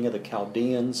 the king of the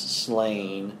Chaldeans,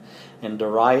 slain. And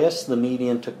Darius the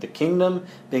Median took the kingdom,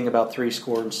 being about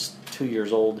 62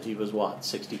 years old." He was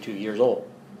 62 years old.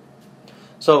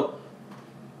 So,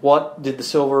 what did the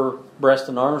silver breast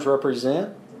and arms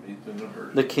represent?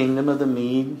 The kingdom of the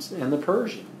Medes and the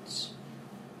Persians.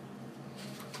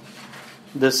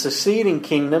 The succeeding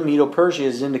kingdom, Medo-Persia,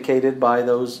 is indicated by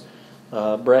those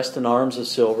breast and arms of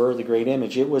silver, the great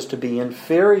image. It was to be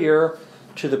inferior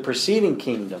to the preceding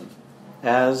kingdom,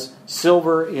 as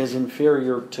silver is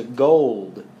inferior to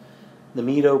gold. The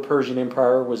Medo-Persian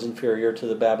Empire was inferior to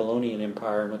the Babylonian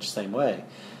Empire in much the same way.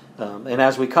 And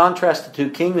as we contrast the two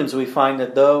kingdoms, we find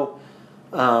that though,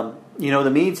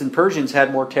 the Medes and Persians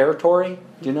had more territory.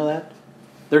 Do you know that?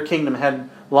 Their kingdom had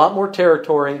a lot more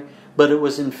territory, but it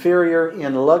was inferior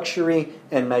in luxury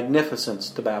and magnificence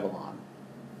to Babylon.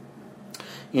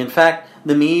 In fact,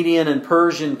 the Median and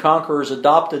Persian conquerors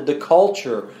adopted the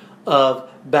culture of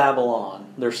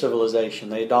Babylon, their civilization.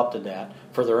 They adopted that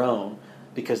for their own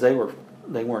because they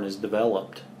weren't as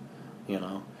developed,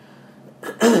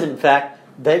 In fact,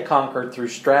 they conquered through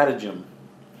stratagem.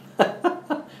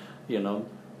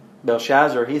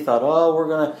 Belshazzar, he thought, we're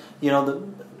going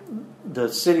to, the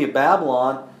city of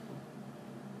Babylon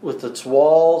with its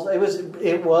walls,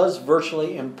 it was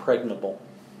virtually impregnable.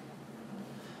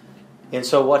 And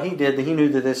so what he did, he knew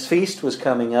that this feast was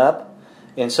coming up,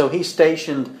 and so he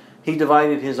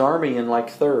divided his army in like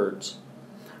thirds.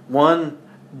 One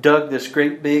dug this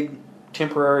great big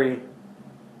temporary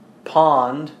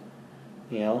pond,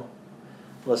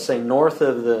 let's say north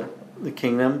of the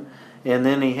kingdom, and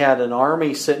then he had an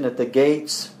army sitting at the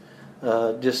gates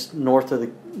just north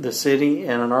of the city,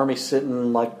 and an army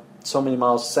sitting like so many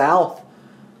miles south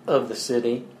of the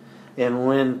city. And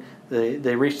when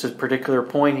they reached a particular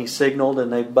point, he signaled,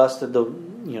 and they busted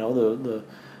the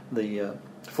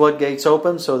floodgates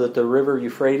open so that the river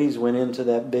Euphrates went into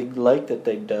that big lake that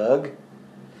they dug.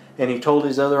 And he told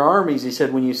his other armies, he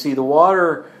said, when you see the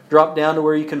water drop down to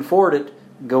where you can ford it,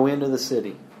 go into the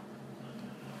city.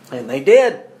 And they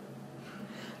did.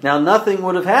 Now, nothing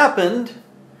would have happened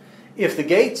if the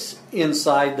gates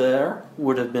inside there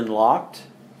would have been locked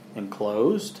and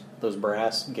closed, those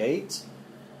brass gates.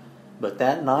 But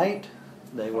that night,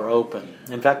 they were open.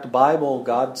 In fact, the Bible,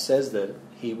 God says that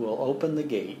He will open the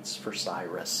gates for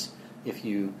Cyrus. If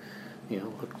you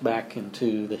look back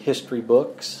into the history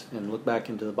books and look back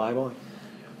into the Bible,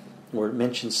 where it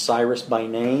mentions Cyrus by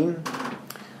name.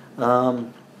 How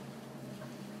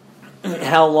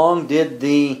long did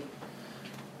the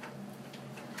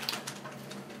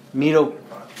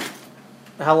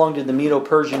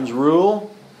Medo-Persians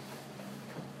rule?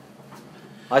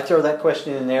 I throw that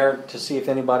question in there to see if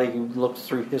anybody looks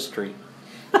through history.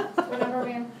 What number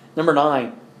again? Number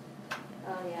 9.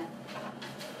 Oh, yeah.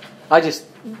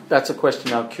 That's a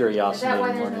question out of curiosity. Is that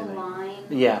why there's no line?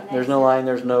 Yeah, there's no line,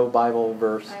 there's no Bible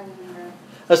verse. I remember.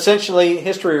 Essentially,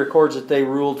 history records that they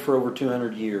ruled for over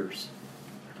 200 years.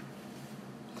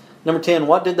 Number 10,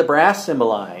 what did the brass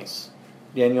symbolize?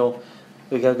 Daniel,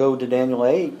 we got to go to Daniel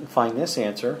 8 and find this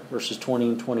answer, verses 20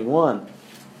 and 21.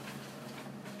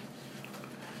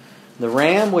 The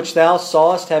ram which thou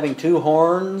sawest having 2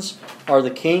 horns are the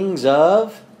kings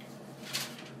of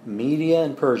Media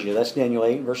and Persia. That's Daniel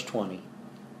 8, verse 20.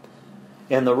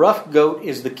 And the rough goat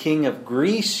is the king of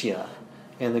Grecia,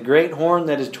 and the great horn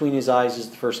that is between his eyes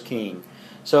is the first king.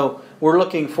 So we're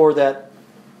looking for that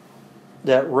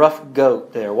rough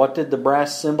goat there. What did the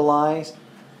brass symbolize?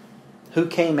 Who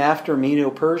came after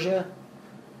Medo-Persia?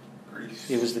 Greece.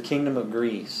 It was the kingdom of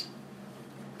Greece.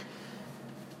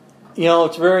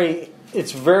 It's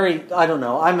very. I don't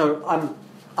know. I'm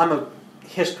a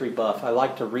history buff. I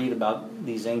like to read about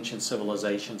these ancient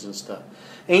civilizations and stuff.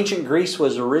 Ancient Greece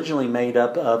was originally made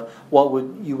up of what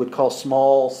you would call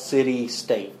small city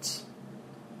states.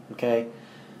 Okay,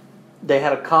 they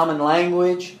had a common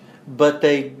language, but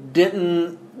they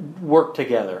didn't work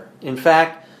together. In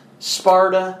fact,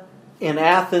 Sparta and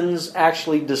Athens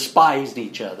actually despised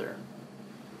each other,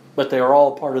 but they are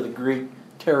all part of the Greek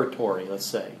territory. Let's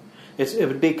say. It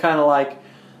would be kind of like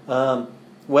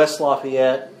West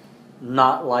Lafayette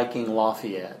not liking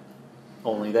Lafayette,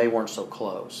 only they weren't so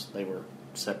close. They were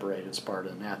separated, Sparta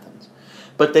and Athens.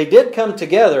 But they did come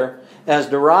together as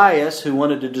Darius, who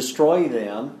wanted to destroy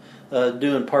them,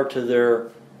 due in part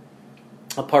to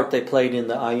a part they played in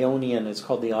the Ionian, it's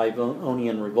called the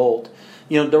Ionian Revolt.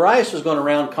 Darius was going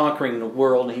around conquering the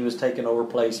world, and he was taking over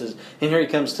places. And here he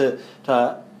comes to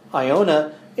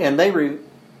Ionia, and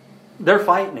they're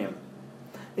fighting him.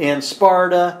 And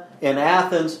Sparta and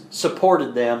Athens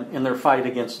supported them in their fight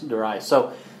against Darius.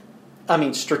 So,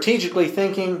 strategically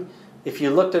thinking, if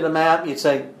you looked at a map, you'd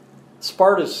say,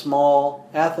 Sparta's small,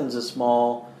 Athens is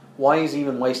small, why is he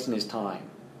even wasting his time?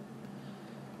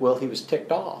 Well, he was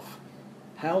ticked off.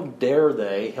 How dare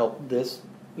they help this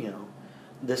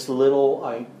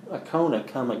little Icona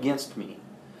come against me?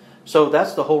 So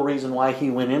that's the whole reason why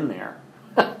he went in there.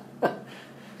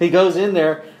 He goes in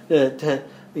there to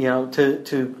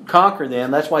conquer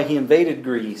them. That's why he invaded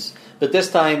Greece. But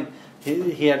this time,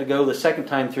 he had to go the second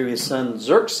time through his son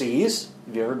Xerxes.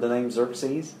 Have you heard the name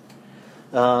Xerxes?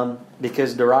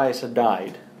 because Darius had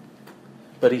died.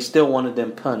 But he still wanted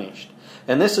them punished.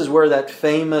 And this is where that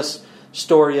famous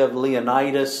story of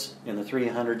Leonidas and the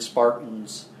 300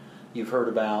 Spartans you've heard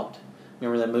about.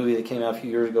 Remember that movie that came out a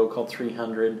few years ago called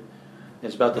 300?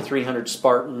 It's about the 300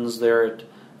 Spartans there at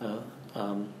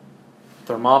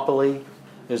Thermopylae.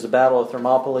 There's the Battle of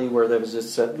Thermopylae where there was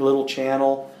this little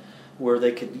channel where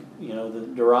they could, the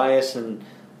Darius and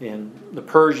the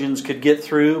Persians could get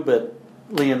through, but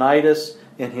Leonidas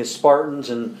and his Spartans,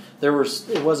 and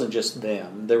it wasn't just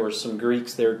them. There were some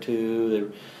Greeks there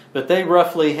too. But they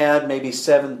roughly had maybe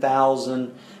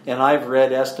 7,000, and I've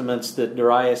read estimates that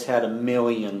Darius had 1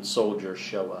 million soldiers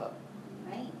show up.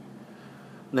 Right.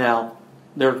 Now,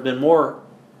 there have been more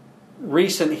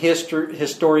recent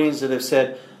historians that have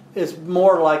said it's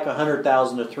more like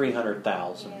 100,000 to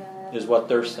 300,000 is what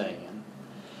they're saying.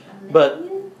 But,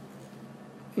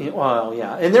 well,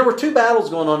 yeah. And there were 2 battles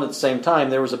going on at the same time.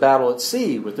 There was a battle at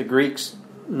sea with the Greeks'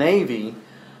 navy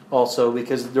also,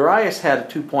 because Darius had a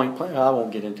 2-point plan. I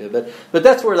won't get into it, but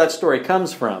that's where that story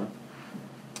comes from.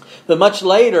 But much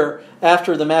later,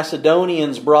 after the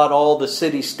Macedonians brought all the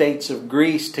city-states of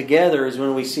Greece together, is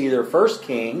when we see their first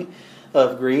king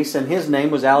of Greece, and his name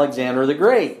was Alexander the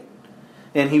Great.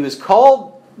 And he was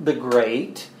called the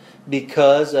Great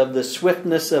because of the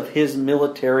swiftness of his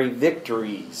military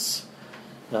victories.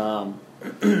 And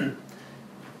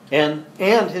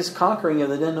his conquering of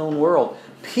the then known world.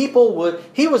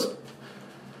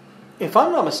 If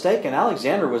I'm not mistaken,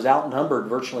 Alexander was outnumbered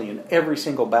virtually in every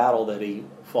single battle that he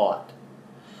fought.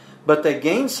 But they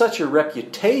gained such a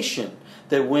reputation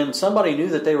that when somebody knew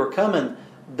that they were coming,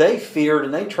 they feared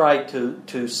and they tried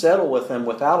to settle with them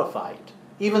without a fight,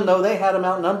 even though they had him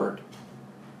outnumbered.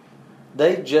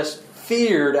 They just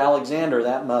feared Alexander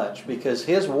that much because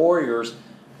his warriors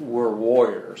were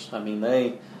warriors. I mean,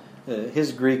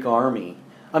 his Greek army.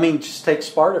 I mean, just take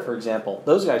Sparta, for example.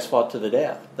 Those guys fought to the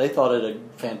death. They thought it a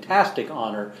fantastic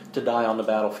honor to die on the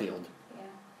battlefield. Yeah.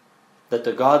 That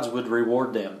the gods would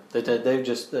reward them. That they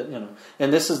just, And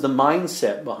this is the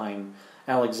mindset behind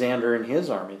Alexander and his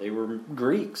army. They were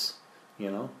Greeks,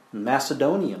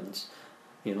 Macedonians.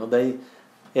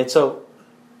 And so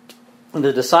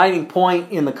the deciding point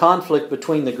in the conflict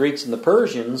between the Greeks and the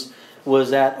Persians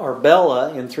was at Arbela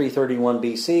in 331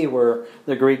 BC, where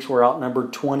the Greeks were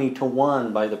outnumbered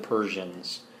 20-1 by the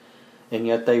Persians. And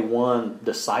yet they won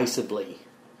decisively.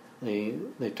 They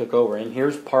took over. And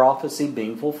here's prophecy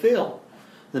being fulfilled.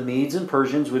 The Medes and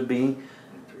Persians would be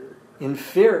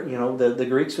inferior. The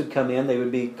Greeks would come in, they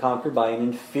would be conquered by an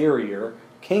inferior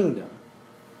kingdom.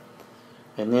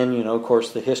 And then, of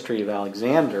course, the history of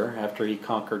Alexander, after he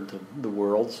conquered the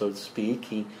world, so to speak,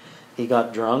 he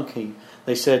got drunk.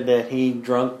 They said that he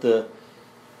drank the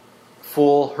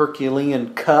full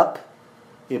Herculean cup.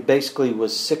 It basically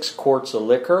was 6 quarts of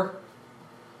liquor.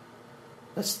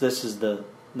 This is the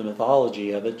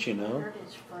mythology of it, Hurt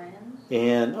his friends.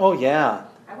 And, oh yeah.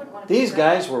 I wouldn't want to These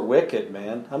guys were wicked,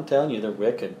 man. I'm telling you, they're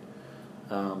wicked.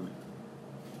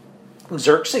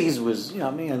 Xerxes was,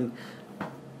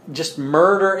 just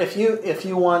murder. If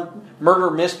you want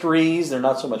murder mysteries, they're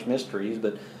not so much mysteries,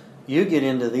 but you get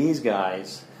into these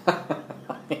guys.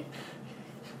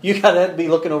 You got to be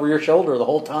looking over your shoulder the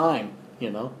whole time,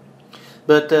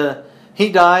 But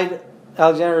he died.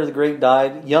 Alexander the Great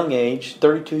died, young age,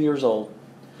 32 years old.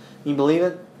 You believe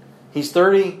it? He's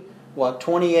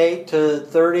 28 to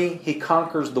 30. He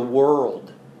conquers the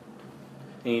world.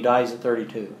 And he dies at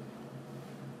 32.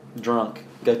 Drunk.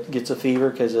 Gets a fever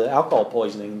because of alcohol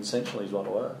poisoning, essentially, is what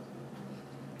it was.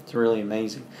 It's really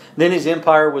amazing. Then his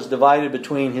empire was divided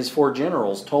between his 4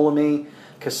 generals, Ptolemy,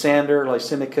 Cassander,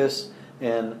 Lysimachus,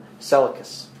 and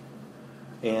Seleucus.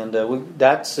 And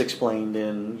that's explained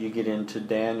you get into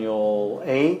Daniel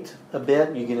 8 a bit,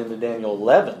 and you get into Daniel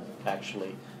 11,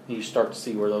 actually. And you start to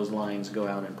see where those lines go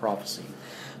out in prophecy.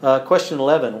 Question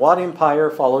 11. What empire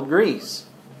followed Greece?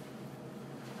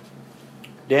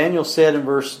 Daniel said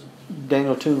in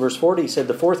Daniel 2 verse 40, he said,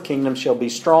 the 4th kingdom shall be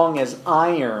strong as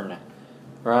iron.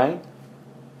 Right?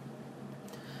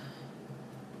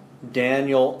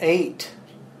 Daniel 8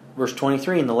 verse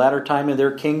 23, in the latter time of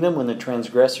their kingdom, when the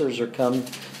transgressors are come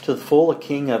to the full, a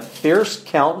king of fierce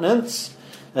countenance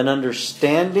and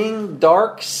understanding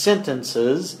dark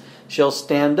sentences shall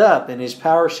stand up, and his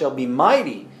power shall be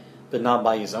mighty, but not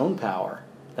by his own power.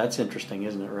 That's interesting,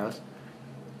 isn't it, Russ?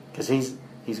 Because he's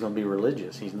going to be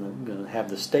religious. He's going to have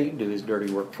the state do his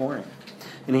dirty work for him.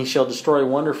 And he shall destroy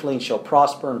wonderfully, and shall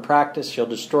prosper in practice, shall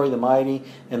destroy the mighty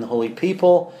and the holy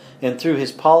people. And through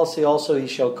his policy also he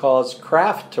shall cause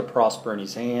craft to prosper in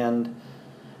his hand.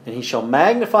 And he shall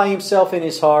magnify himself in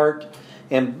his heart,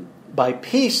 and by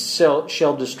peace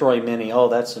shall destroy many. Oh,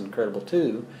 that's incredible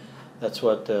too. That's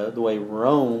what the way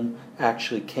Rome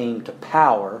actually came to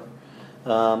power.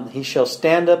 He shall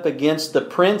stand up against the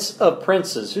prince of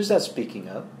princes. Who's that speaking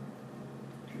of?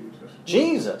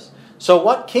 Jesus. So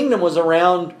what kingdom was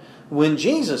around when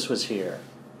Jesus was here?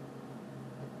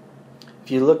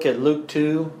 If you look at Luke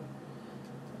 2,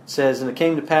 it says, and it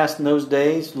came to pass in those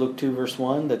days, Luke 2 verse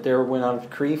 1, that there went out a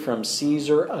decree from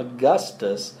Caesar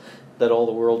Augustus that all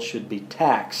the world should be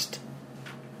taxed.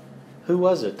 Who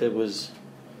was it? It was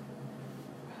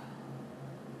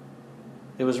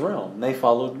Rome. They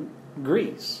followed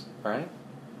Greece, right?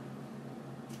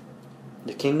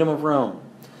 The kingdom of Rome.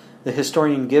 The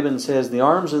historian Gibbon says, the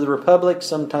arms of the republic,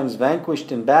 sometimes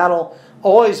vanquished in battle,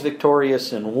 always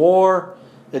victorious in war,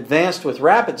 advanced with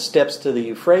rapid steps to the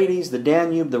Euphrates, the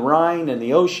Danube, the Rhine, and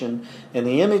the ocean, and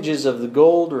the images of the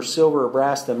gold or silver or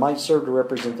brass that might serve to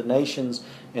represent the nations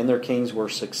and their kings were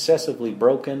successively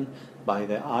broken by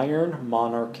the iron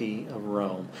monarchy of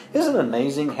Rome. Isn't it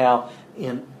amazing how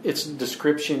in its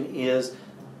description is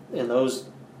in those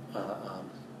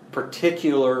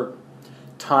particular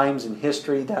times in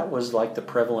history, that was like the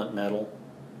prevalent metal?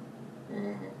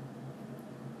 Mm-hmm.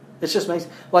 It's just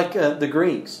amazing. Like the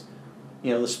Greeks.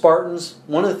 You know, the Spartans,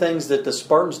 one of the things that the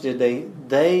Spartans did,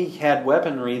 they had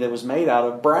weaponry that was made out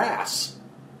of brass.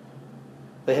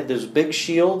 They had those big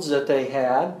shields that they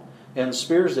had, and the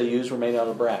spears they used were made out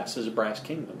of brass. It's a brass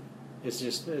kingdom. It's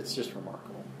just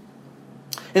remarkable.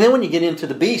 And then when you get into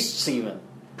the beasts even,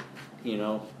 you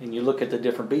know, and you look at the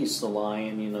different beasts, the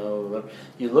lion, you know,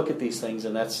 you look at these things,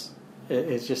 and it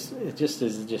is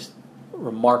just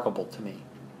remarkable to me.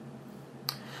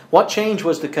 What change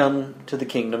was to come to the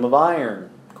kingdom of iron?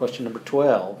 Question number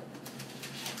 12.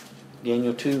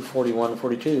 Daniel 2, 41 and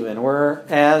 42. And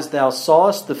whereas thou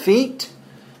sawest the feet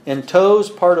and toes,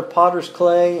 part of potter's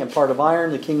clay and part of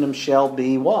iron, the kingdom shall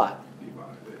be what?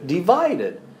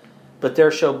 Divided. But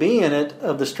there shall be in it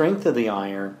of the strength of the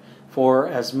iron, for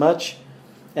as much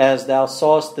as thou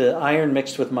sawest the iron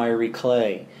mixed with miry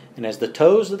clay. And as the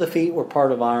toes of the feet were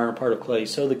part of iron and part of clay,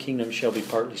 so the kingdom shall be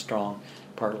partly strong,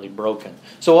 partly broken.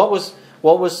 So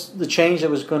what was the change that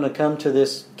was going to come to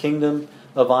this kingdom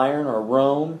of iron, or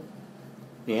Rome?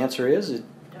 The answer is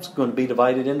it's going to be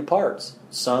divided into parts.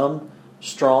 Some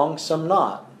strong, some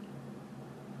not.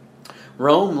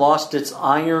 Rome lost its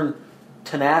iron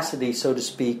tenacity, so to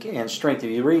speak, and strength.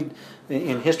 If you read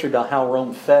in history about how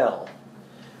Rome fell,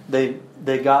 they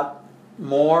got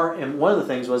more, and one of the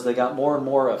things was they got more and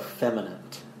more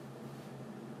effeminate.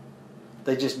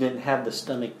 They just didn't have the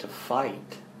stomach to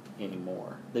fight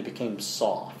anymore. They became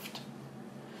soft.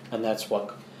 And that's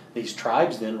what these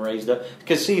tribes then raised up.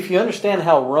 Because see, if you understand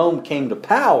how Rome came to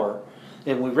power,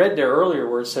 and we read there earlier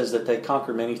where it says that they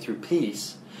conquered many through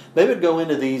peace, they would go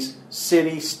into these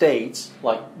city-states,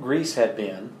 like Greece had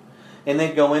been, and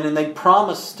they'd go in and they'd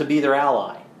promise to be their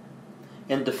ally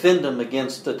and defend them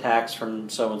against attacks from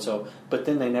so-and-so, but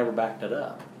then they never backed it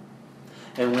up.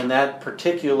 And when that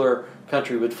particular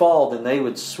country would fall, then they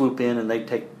would swoop in and they'd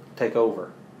take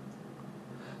over.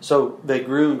 So they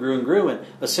grew and grew and grew, and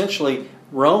essentially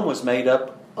Rome was made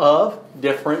up of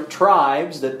different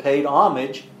tribes that paid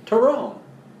homage to Rome.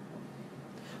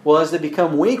 Well, as they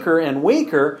become weaker and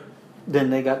weaker,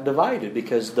 then they got divided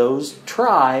because those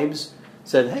tribes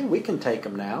said, hey, we can take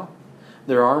them now.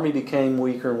 Their army became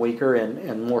weaker and weaker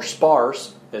and more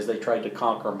sparse as they tried to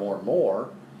conquer more and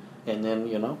more. And then,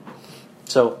 you know,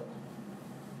 so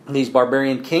these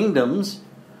barbarian kingdoms,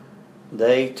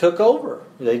 they took over.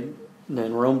 Then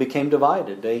Rome became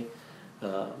divided.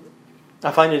 I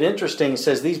find it interesting. It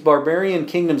says these barbarian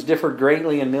kingdoms differed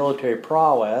greatly in military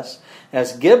prowess,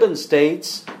 as Gibbon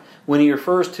states when he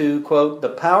refers to, quote, the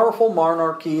powerful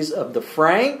monarchies of the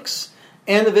Franks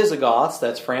and the Visigoths,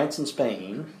 that's France and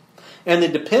Spain, and the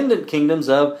dependent kingdoms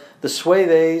of the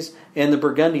Sueves and the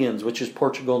Burgundians, which is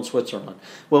Portugal and Switzerland.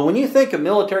 Well, when you think of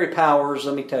military powers,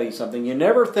 let me tell you something. You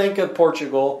never think of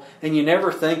Portugal and you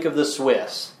never think of the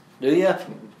Swiss, do you?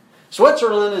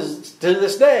 Switzerland is, to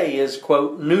this day, is,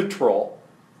 quote, neutral.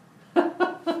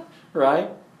 Right?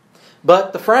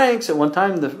 But the Franks, at one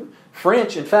time, the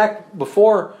French, in fact,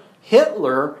 before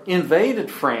Hitler invaded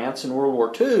France in World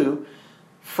War II,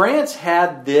 France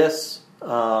had this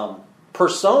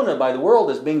persona by the world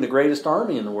as being the greatest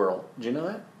army in the world. Did you know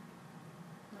that?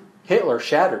 Hitler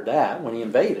shattered that when he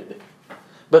invaded.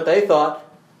 But they thought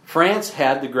France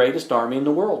had the greatest army in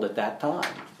the world at that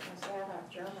time.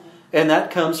 And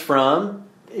that comes from,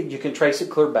 you can trace it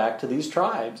clear back to these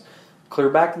tribes. Clear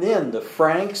back then, the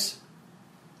Franks,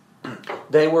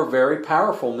 they were very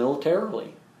powerful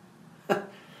militarily.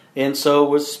 And so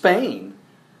was Spain.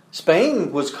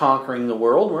 Spain was conquering the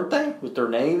world, weren't they? With their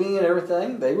navy and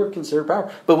everything. They were considered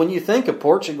powerful. But when you think of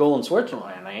Portugal and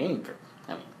Switzerland, they ain't,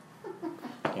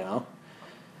 you know.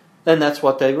 And that's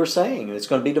what they were saying. It's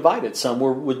going to be divided. Some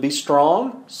would be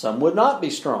strong, some would not be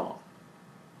strong.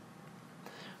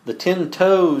 The 10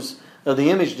 toes of the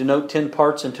image denote 10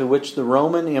 parts into which the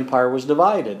Roman Empire was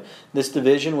divided. This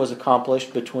division was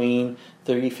accomplished between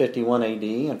 351 AD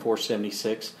and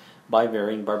 476 by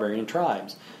varying barbarian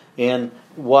tribes. And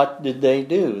what did they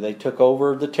do? They took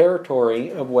over the territory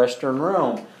of Western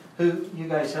Rome. You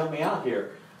guys help me out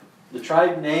here. The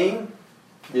tribe name,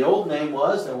 the old name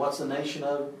was, and what's the nation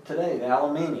of today? The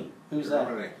Alemanni. Who's that?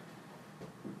 Germany.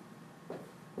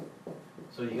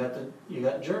 So you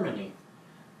got Germany.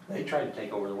 They tried to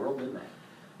take over the world, didn't they?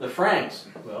 The Franks.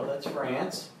 Well, that's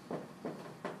France.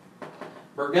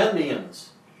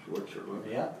 Burgundians. Switzerland.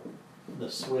 Yeah. The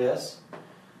Swiss.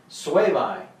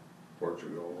 Suevi.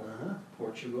 Portugal.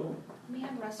 Portugal.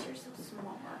 Man, Russ, you're so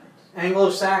smart.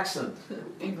 Anglo-Saxon.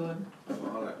 England. I'm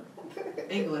on it.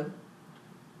 England.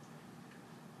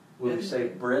 Would we say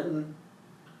Britain?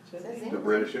 Says Says The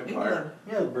British Empire. England.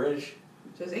 Yeah, the British.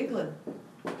 Says England.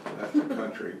 That's the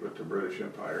country, but the British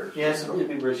Empire is Yes, it would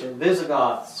be British.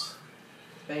 Visigoths.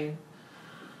 Spain.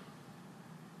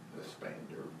 the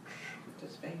Spaniards. To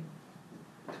Spain.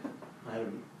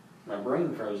 My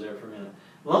brain froze there for a minute.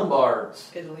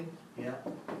 Lombards. Italy. Yeah.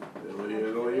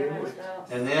 Italy.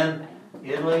 And then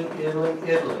Italy.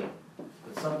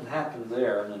 But something happened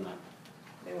there, and then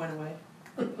They went away.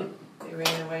 They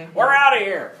ran away. we're out of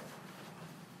here.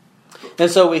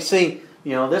 And so we see,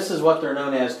 this is what they're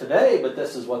known as today, but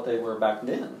this is what they were back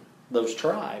then, those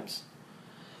tribes.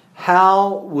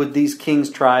 How would these kings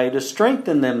try to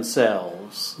strengthen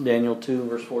themselves? Daniel 2,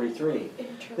 verse 43.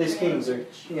 These kings are,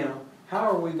 how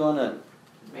are we going to...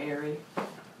 Mary.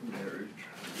 Marriage.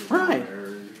 Right.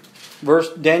 Marriage.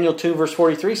 Daniel 2, verse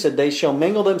 43 said, they shall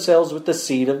mingle themselves with the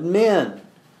seed of men.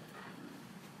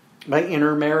 By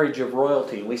intermarriage of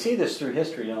royalty. We see this through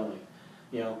history, don't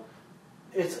we?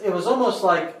 It was almost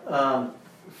like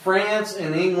France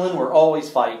and England were always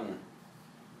fighting.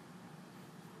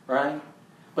 Right?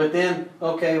 But then,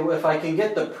 okay, if I can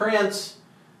get the prince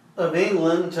of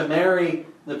England to marry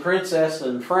the princess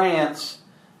in France,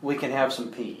 we can have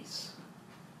some peace.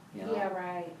 Yeah,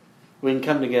 right. We can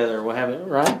come together. We'll have it,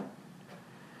 right?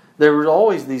 There were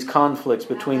always these conflicts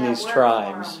between these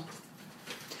tribes.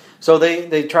 So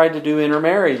they tried to do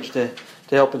intermarriage to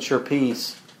help ensure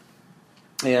peace.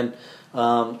 And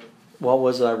what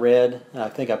was it I read? I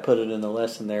think I put it in the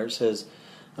lesson there. It says,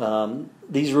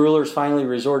 these rulers finally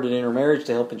resorted to intermarriage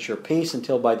to help ensure peace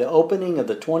until by the opening of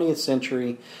the 20th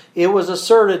century, it was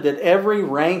asserted that every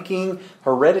ranking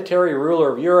hereditary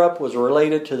ruler of Europe was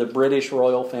related to the British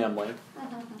royal family.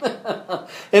 And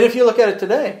if you look at it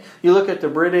today, you look at the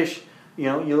British,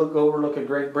 you look at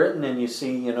Great Britain and you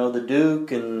see, the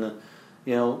Duke and,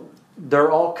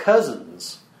 they're all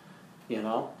cousins,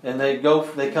 and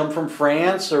they come from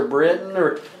France or Britain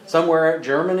or somewhere at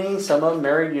Germany. Some of them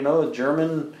married, a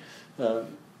German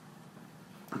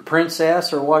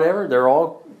princess or whatever. They're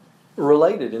all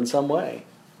related in some way.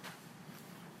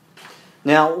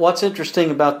 Now, what's interesting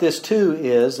about this too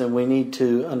is, and we need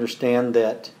to understand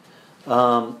that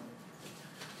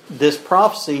this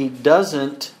prophecy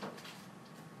doesn't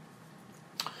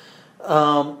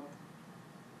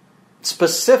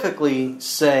specifically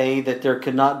say that there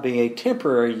could not be a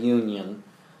temporary union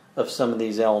of some of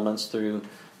these elements through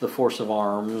the force of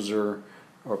arms or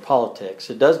politics.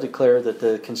 It does declare that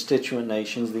the constituent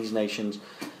nations, these nations,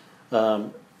 they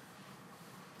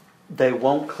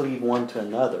won't cleave one to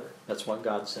another. That's what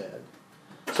God said.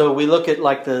 So we look at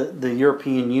like the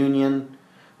European Union,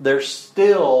 they're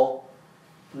still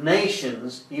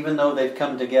nations even though they've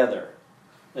come together.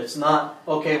 It's not,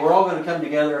 okay, we're all going to come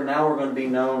together and now we're going to be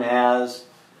known as,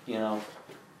 the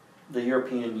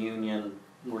European Union.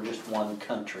 We're just one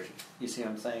country. You see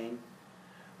what I'm saying?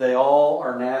 They all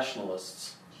are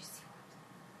nationalists.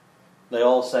 They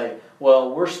all say,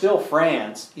 well, we're still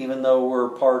France even though we're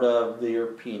part of the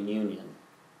European Union.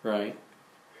 Right?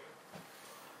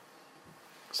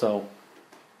 So,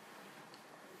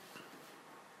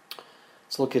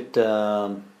 let's look at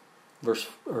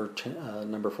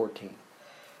number 14.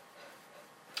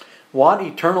 What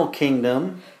eternal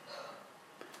kingdom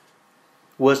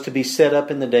was to be set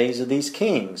up in the days of these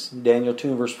kings? Daniel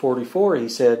 2 verse 44, he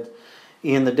said,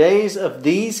 in the days of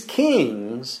these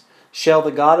kings shall the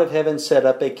God of heaven set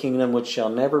up a kingdom which shall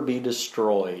never be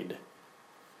destroyed.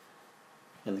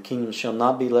 And the kingdom shall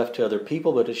not be left to other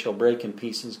people, but it shall break in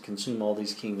pieces, consume all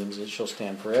these kingdoms, it shall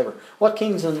stand forever. What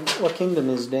kingdom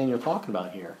is Daniel talking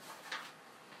about here?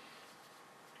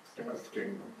 God's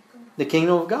kingdom. The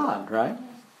kingdom of God, right?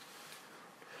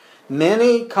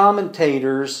 Many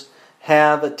commentators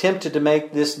have attempted to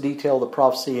make this detail of the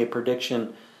prophecy a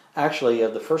prediction, actually,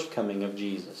 of the first coming of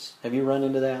Jesus. Have you run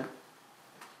into that?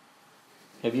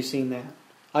 Have you seen that?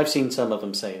 I've seen some of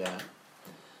them say that.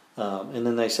 And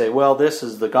then they say, well, this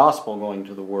is the gospel going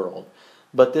to the world.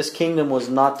 But this kingdom was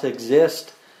not to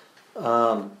exist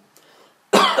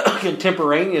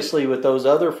contemporaneously with those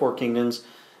other four kingdoms.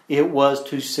 It was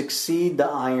to succeed the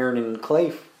iron and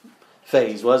clay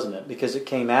phase, wasn't it? Because it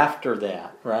came after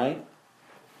that, right?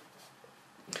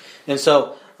 And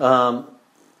so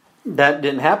that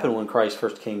didn't happen when Christ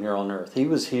first came here on earth. He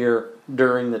was here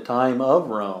during the time of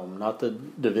Rome, not the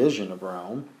division of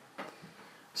Rome.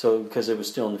 So, because it was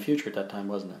still in the future at that time,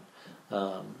 wasn't it?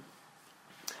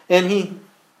 And he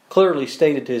clearly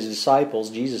stated to his disciples,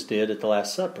 Jesus did at the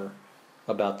Last Supper,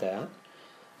 about that.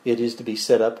 It is to be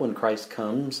set up when Christ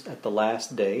comes at the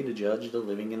last day to judge the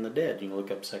living and the dead. You can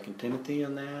look up 2 Timothy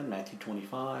on that, Matthew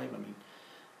 25. I mean,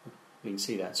 we can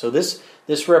see that. So this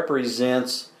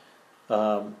represents,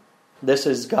 this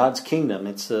is God's kingdom.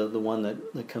 It's the one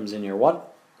that comes in here.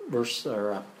 What verse,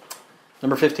 or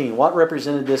number 15, what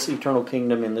represented this eternal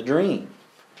kingdom in the dream?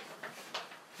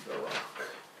 The rock.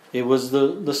 It was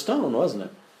the stone, wasn't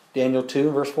it? Daniel 2,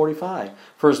 verse 45.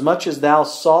 For as much as thou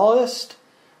sawest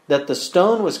that the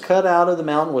stone was cut out of the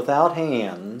mountain without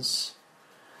hands,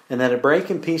 and that it brake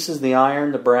in pieces the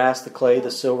iron, the brass, the clay, the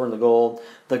silver, and the gold,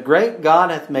 the great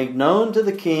God hath made known to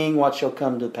the king what shall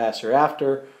come to pass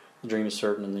hereafter. The dream is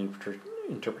certain, and the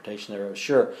interpretation thereof is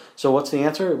sure. So what's the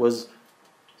answer? It was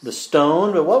the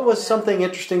stone. But what was something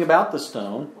interesting about the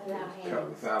stone? Without Cut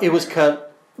hands. without It was hands.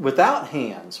 cut without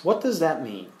hands. What does that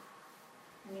mean?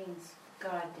 It means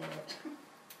God did it.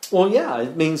 Well, yeah,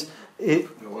 it means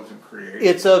It wasn't created.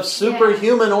 it's of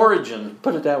superhuman origin.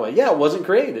 Put it that way. Yeah, it wasn't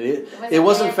created. It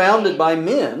wasn't founded by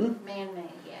men. Man-made,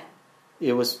 yeah.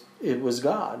 It was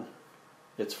God.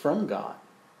 It's from God.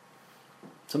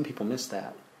 Some people miss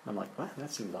that. I'm like, wow,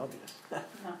 that seems obvious. Not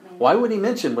man-made. Why would he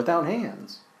mention without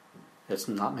hands? It's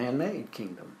not man-made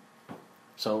kingdom.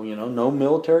 So, no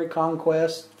military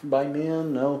conquest by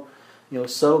men, no,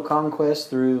 subtle conquest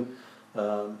through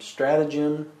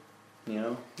stratagem,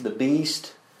 the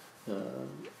beast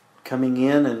coming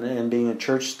in and being a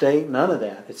church state. None of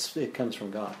that. It comes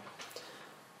from God.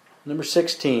 Number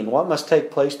 16, what must take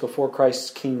place before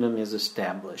Christ's kingdom is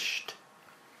established?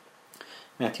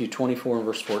 Matthew 24 and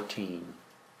verse 14.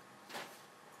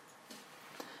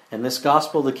 And this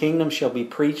gospel of the kingdom shall be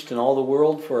preached in all the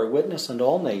world for a witness unto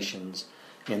all nations,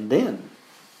 and then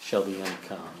shall the end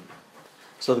come.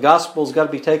 So the gospel's got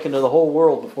to be taken to the whole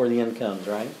world before the end comes,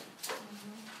 right?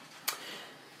 Mm-hmm.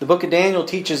 The book of Daniel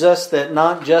teaches us that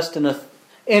not just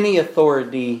any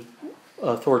authority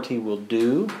will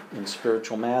do in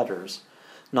spiritual matters.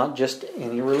 Not just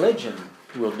any religion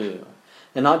will do.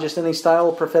 And not just any style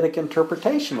of prophetic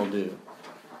interpretation will do.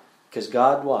 Because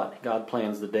God what? God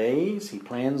plans the days. He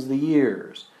plans the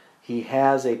years. He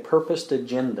has a purposed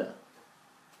agenda.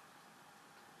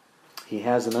 He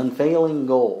has an unfailing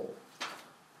goal.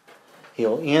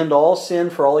 He'll end all sin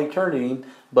for all eternity,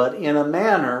 but in a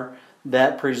manner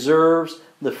that preserves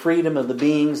the freedom of the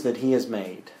beings that He has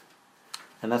made.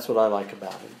 And that's what I like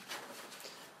about Him.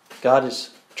 God is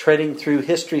treading through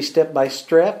history step by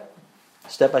step.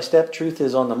 Step by step, truth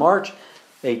is on the march.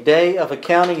 A day of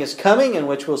accounting is coming in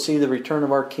which we'll see the return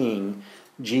of our King.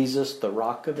 Jesus, the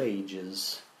Rock of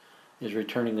Ages, is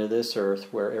returning to this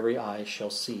earth where every eye shall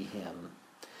see Him.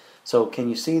 So can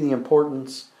you see the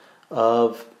importance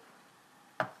of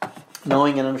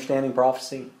knowing and understanding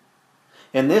prophecy?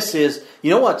 And this is,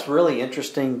 what's really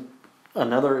interesting,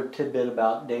 another tidbit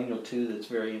about Daniel 2 that's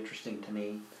very interesting to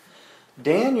me.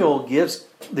 Daniel gives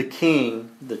the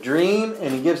king the dream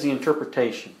and he gives the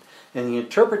interpretation. And the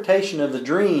interpretation of the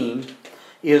dream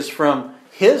is from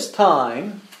his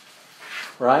time,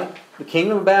 right? The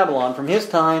kingdom of Babylon, from his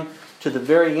time to the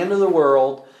very end of the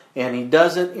world, and he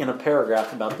does it in a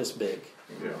paragraph about this big.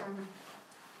 Yeah.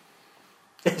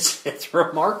 It's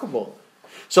remarkable.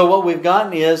 So what we've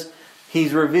gotten is,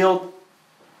 he's revealed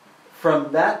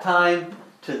from that time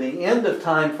to the end of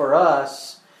time for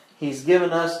us, he's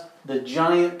given us the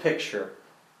giant picture.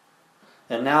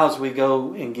 And now as we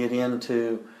go and get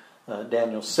into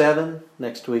Daniel 7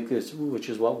 next week, which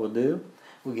is what we'll do.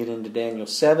 We'll get into Daniel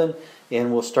 7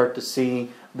 and we'll start to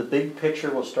see the big picture.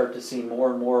 We'll start to see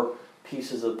more and more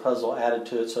pieces of the puzzle added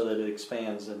to it so that it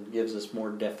expands and gives us more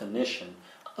definition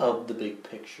of the big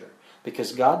picture.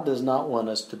 Because God does not want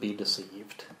us to be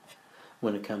deceived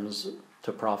when it comes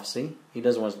to prophecy. He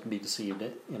doesn't want us to be deceived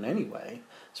in any way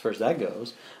as far as that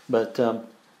goes. But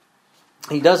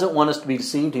He doesn't want us to be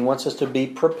deceived. He wants us to be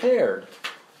prepared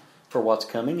for what's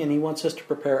coming, and He wants us to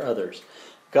prepare others.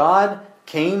 God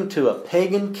came to a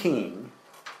pagan king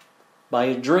by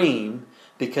a dream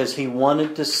because He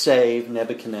wanted to save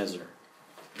Nebuchadnezzar.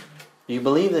 Do you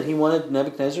believe that He wanted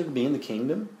Nebuchadnezzar to be in the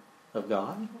kingdom of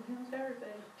God? He wants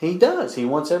everybody. He does. He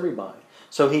wants everybody.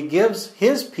 So He gives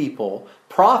His people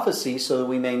prophecy so that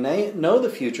we may know the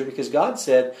future, because God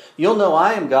said, you'll know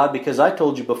I am God because I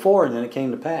told you before, and then it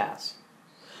came to pass.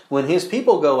 When His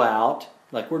people go out,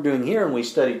 like we're doing here, and we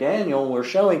study Daniel, and we're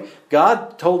showing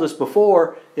God told us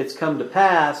before it's come to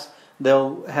pass,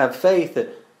 they'll have faith that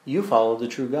you follow the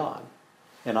true God.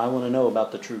 And I want to know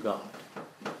about the true God.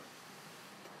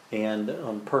 And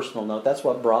on a personal note, that's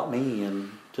what brought me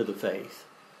into the faith,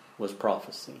 was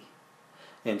prophecy.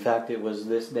 In fact, it was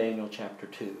this Daniel chapter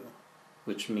 2,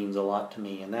 which means a lot to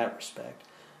me in that respect.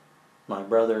 My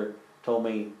brother told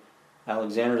me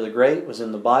Alexander the Great was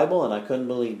in the Bible, and I couldn't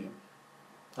believe him.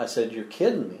 I said, you're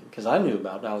kidding me, because I knew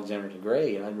about Alexander the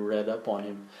Great, and I'd read up on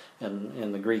him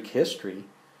in the Greek history.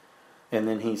 And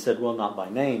then he said, well, not by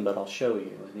name, but I'll show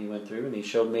you. And he went through and he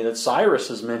showed me that Cyrus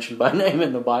is mentioned by name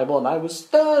in the Bible, and I was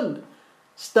stunned.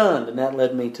 And that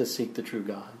led me to seek the true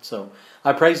God. So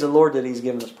I praise the Lord that He's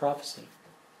given us prophecy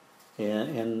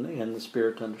and the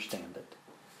Spirit to understand it.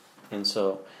 And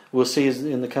so we'll see as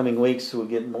in the coming weeks, we'll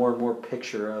get more and more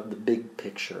picture of the big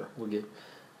picture. We'll get,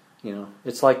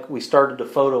 it's like we started a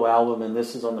photo album and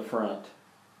this is on the front.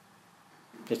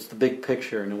 It's the big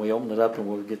picture, and then we open it up and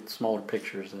we'll get smaller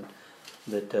pictures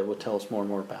that will tell us more and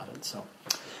more about it. So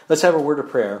let's have a word of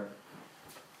prayer,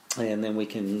 and then we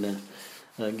can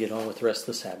get on with the rest of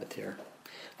the Sabbath here.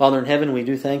 Father in heaven, we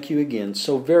do thank you again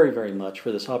so very, very much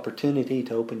for this opportunity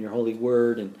to open your holy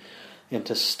word and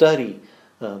to study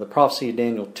the prophecy of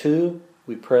Daniel 2.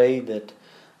 We pray that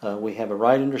we have a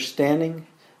right understanding,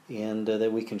 and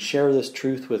that we can share this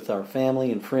truth with our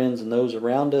family and friends and those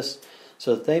around us,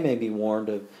 so that they may be warned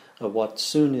of what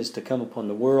soon is to come upon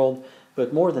the world.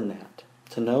 But more than that,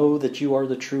 to know that you are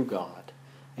the true God,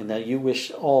 and that you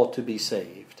wish all to be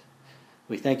saved.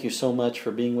 We thank you so much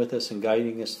for being with us and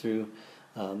guiding us through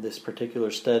this particular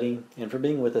study, and for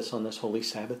being with us on this holy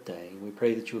Sabbath day. We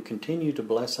pray that you will continue to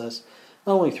bless us,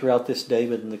 not only throughout this day,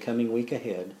 but in the coming week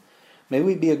ahead. May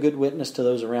we be a good witness to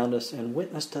those around us, and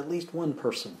witness to at least one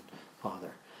person,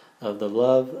 Father, of the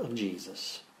love of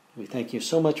Jesus. We thank you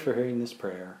so much for hearing this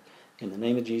prayer. In the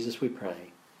name of Jesus we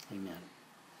pray. Amen.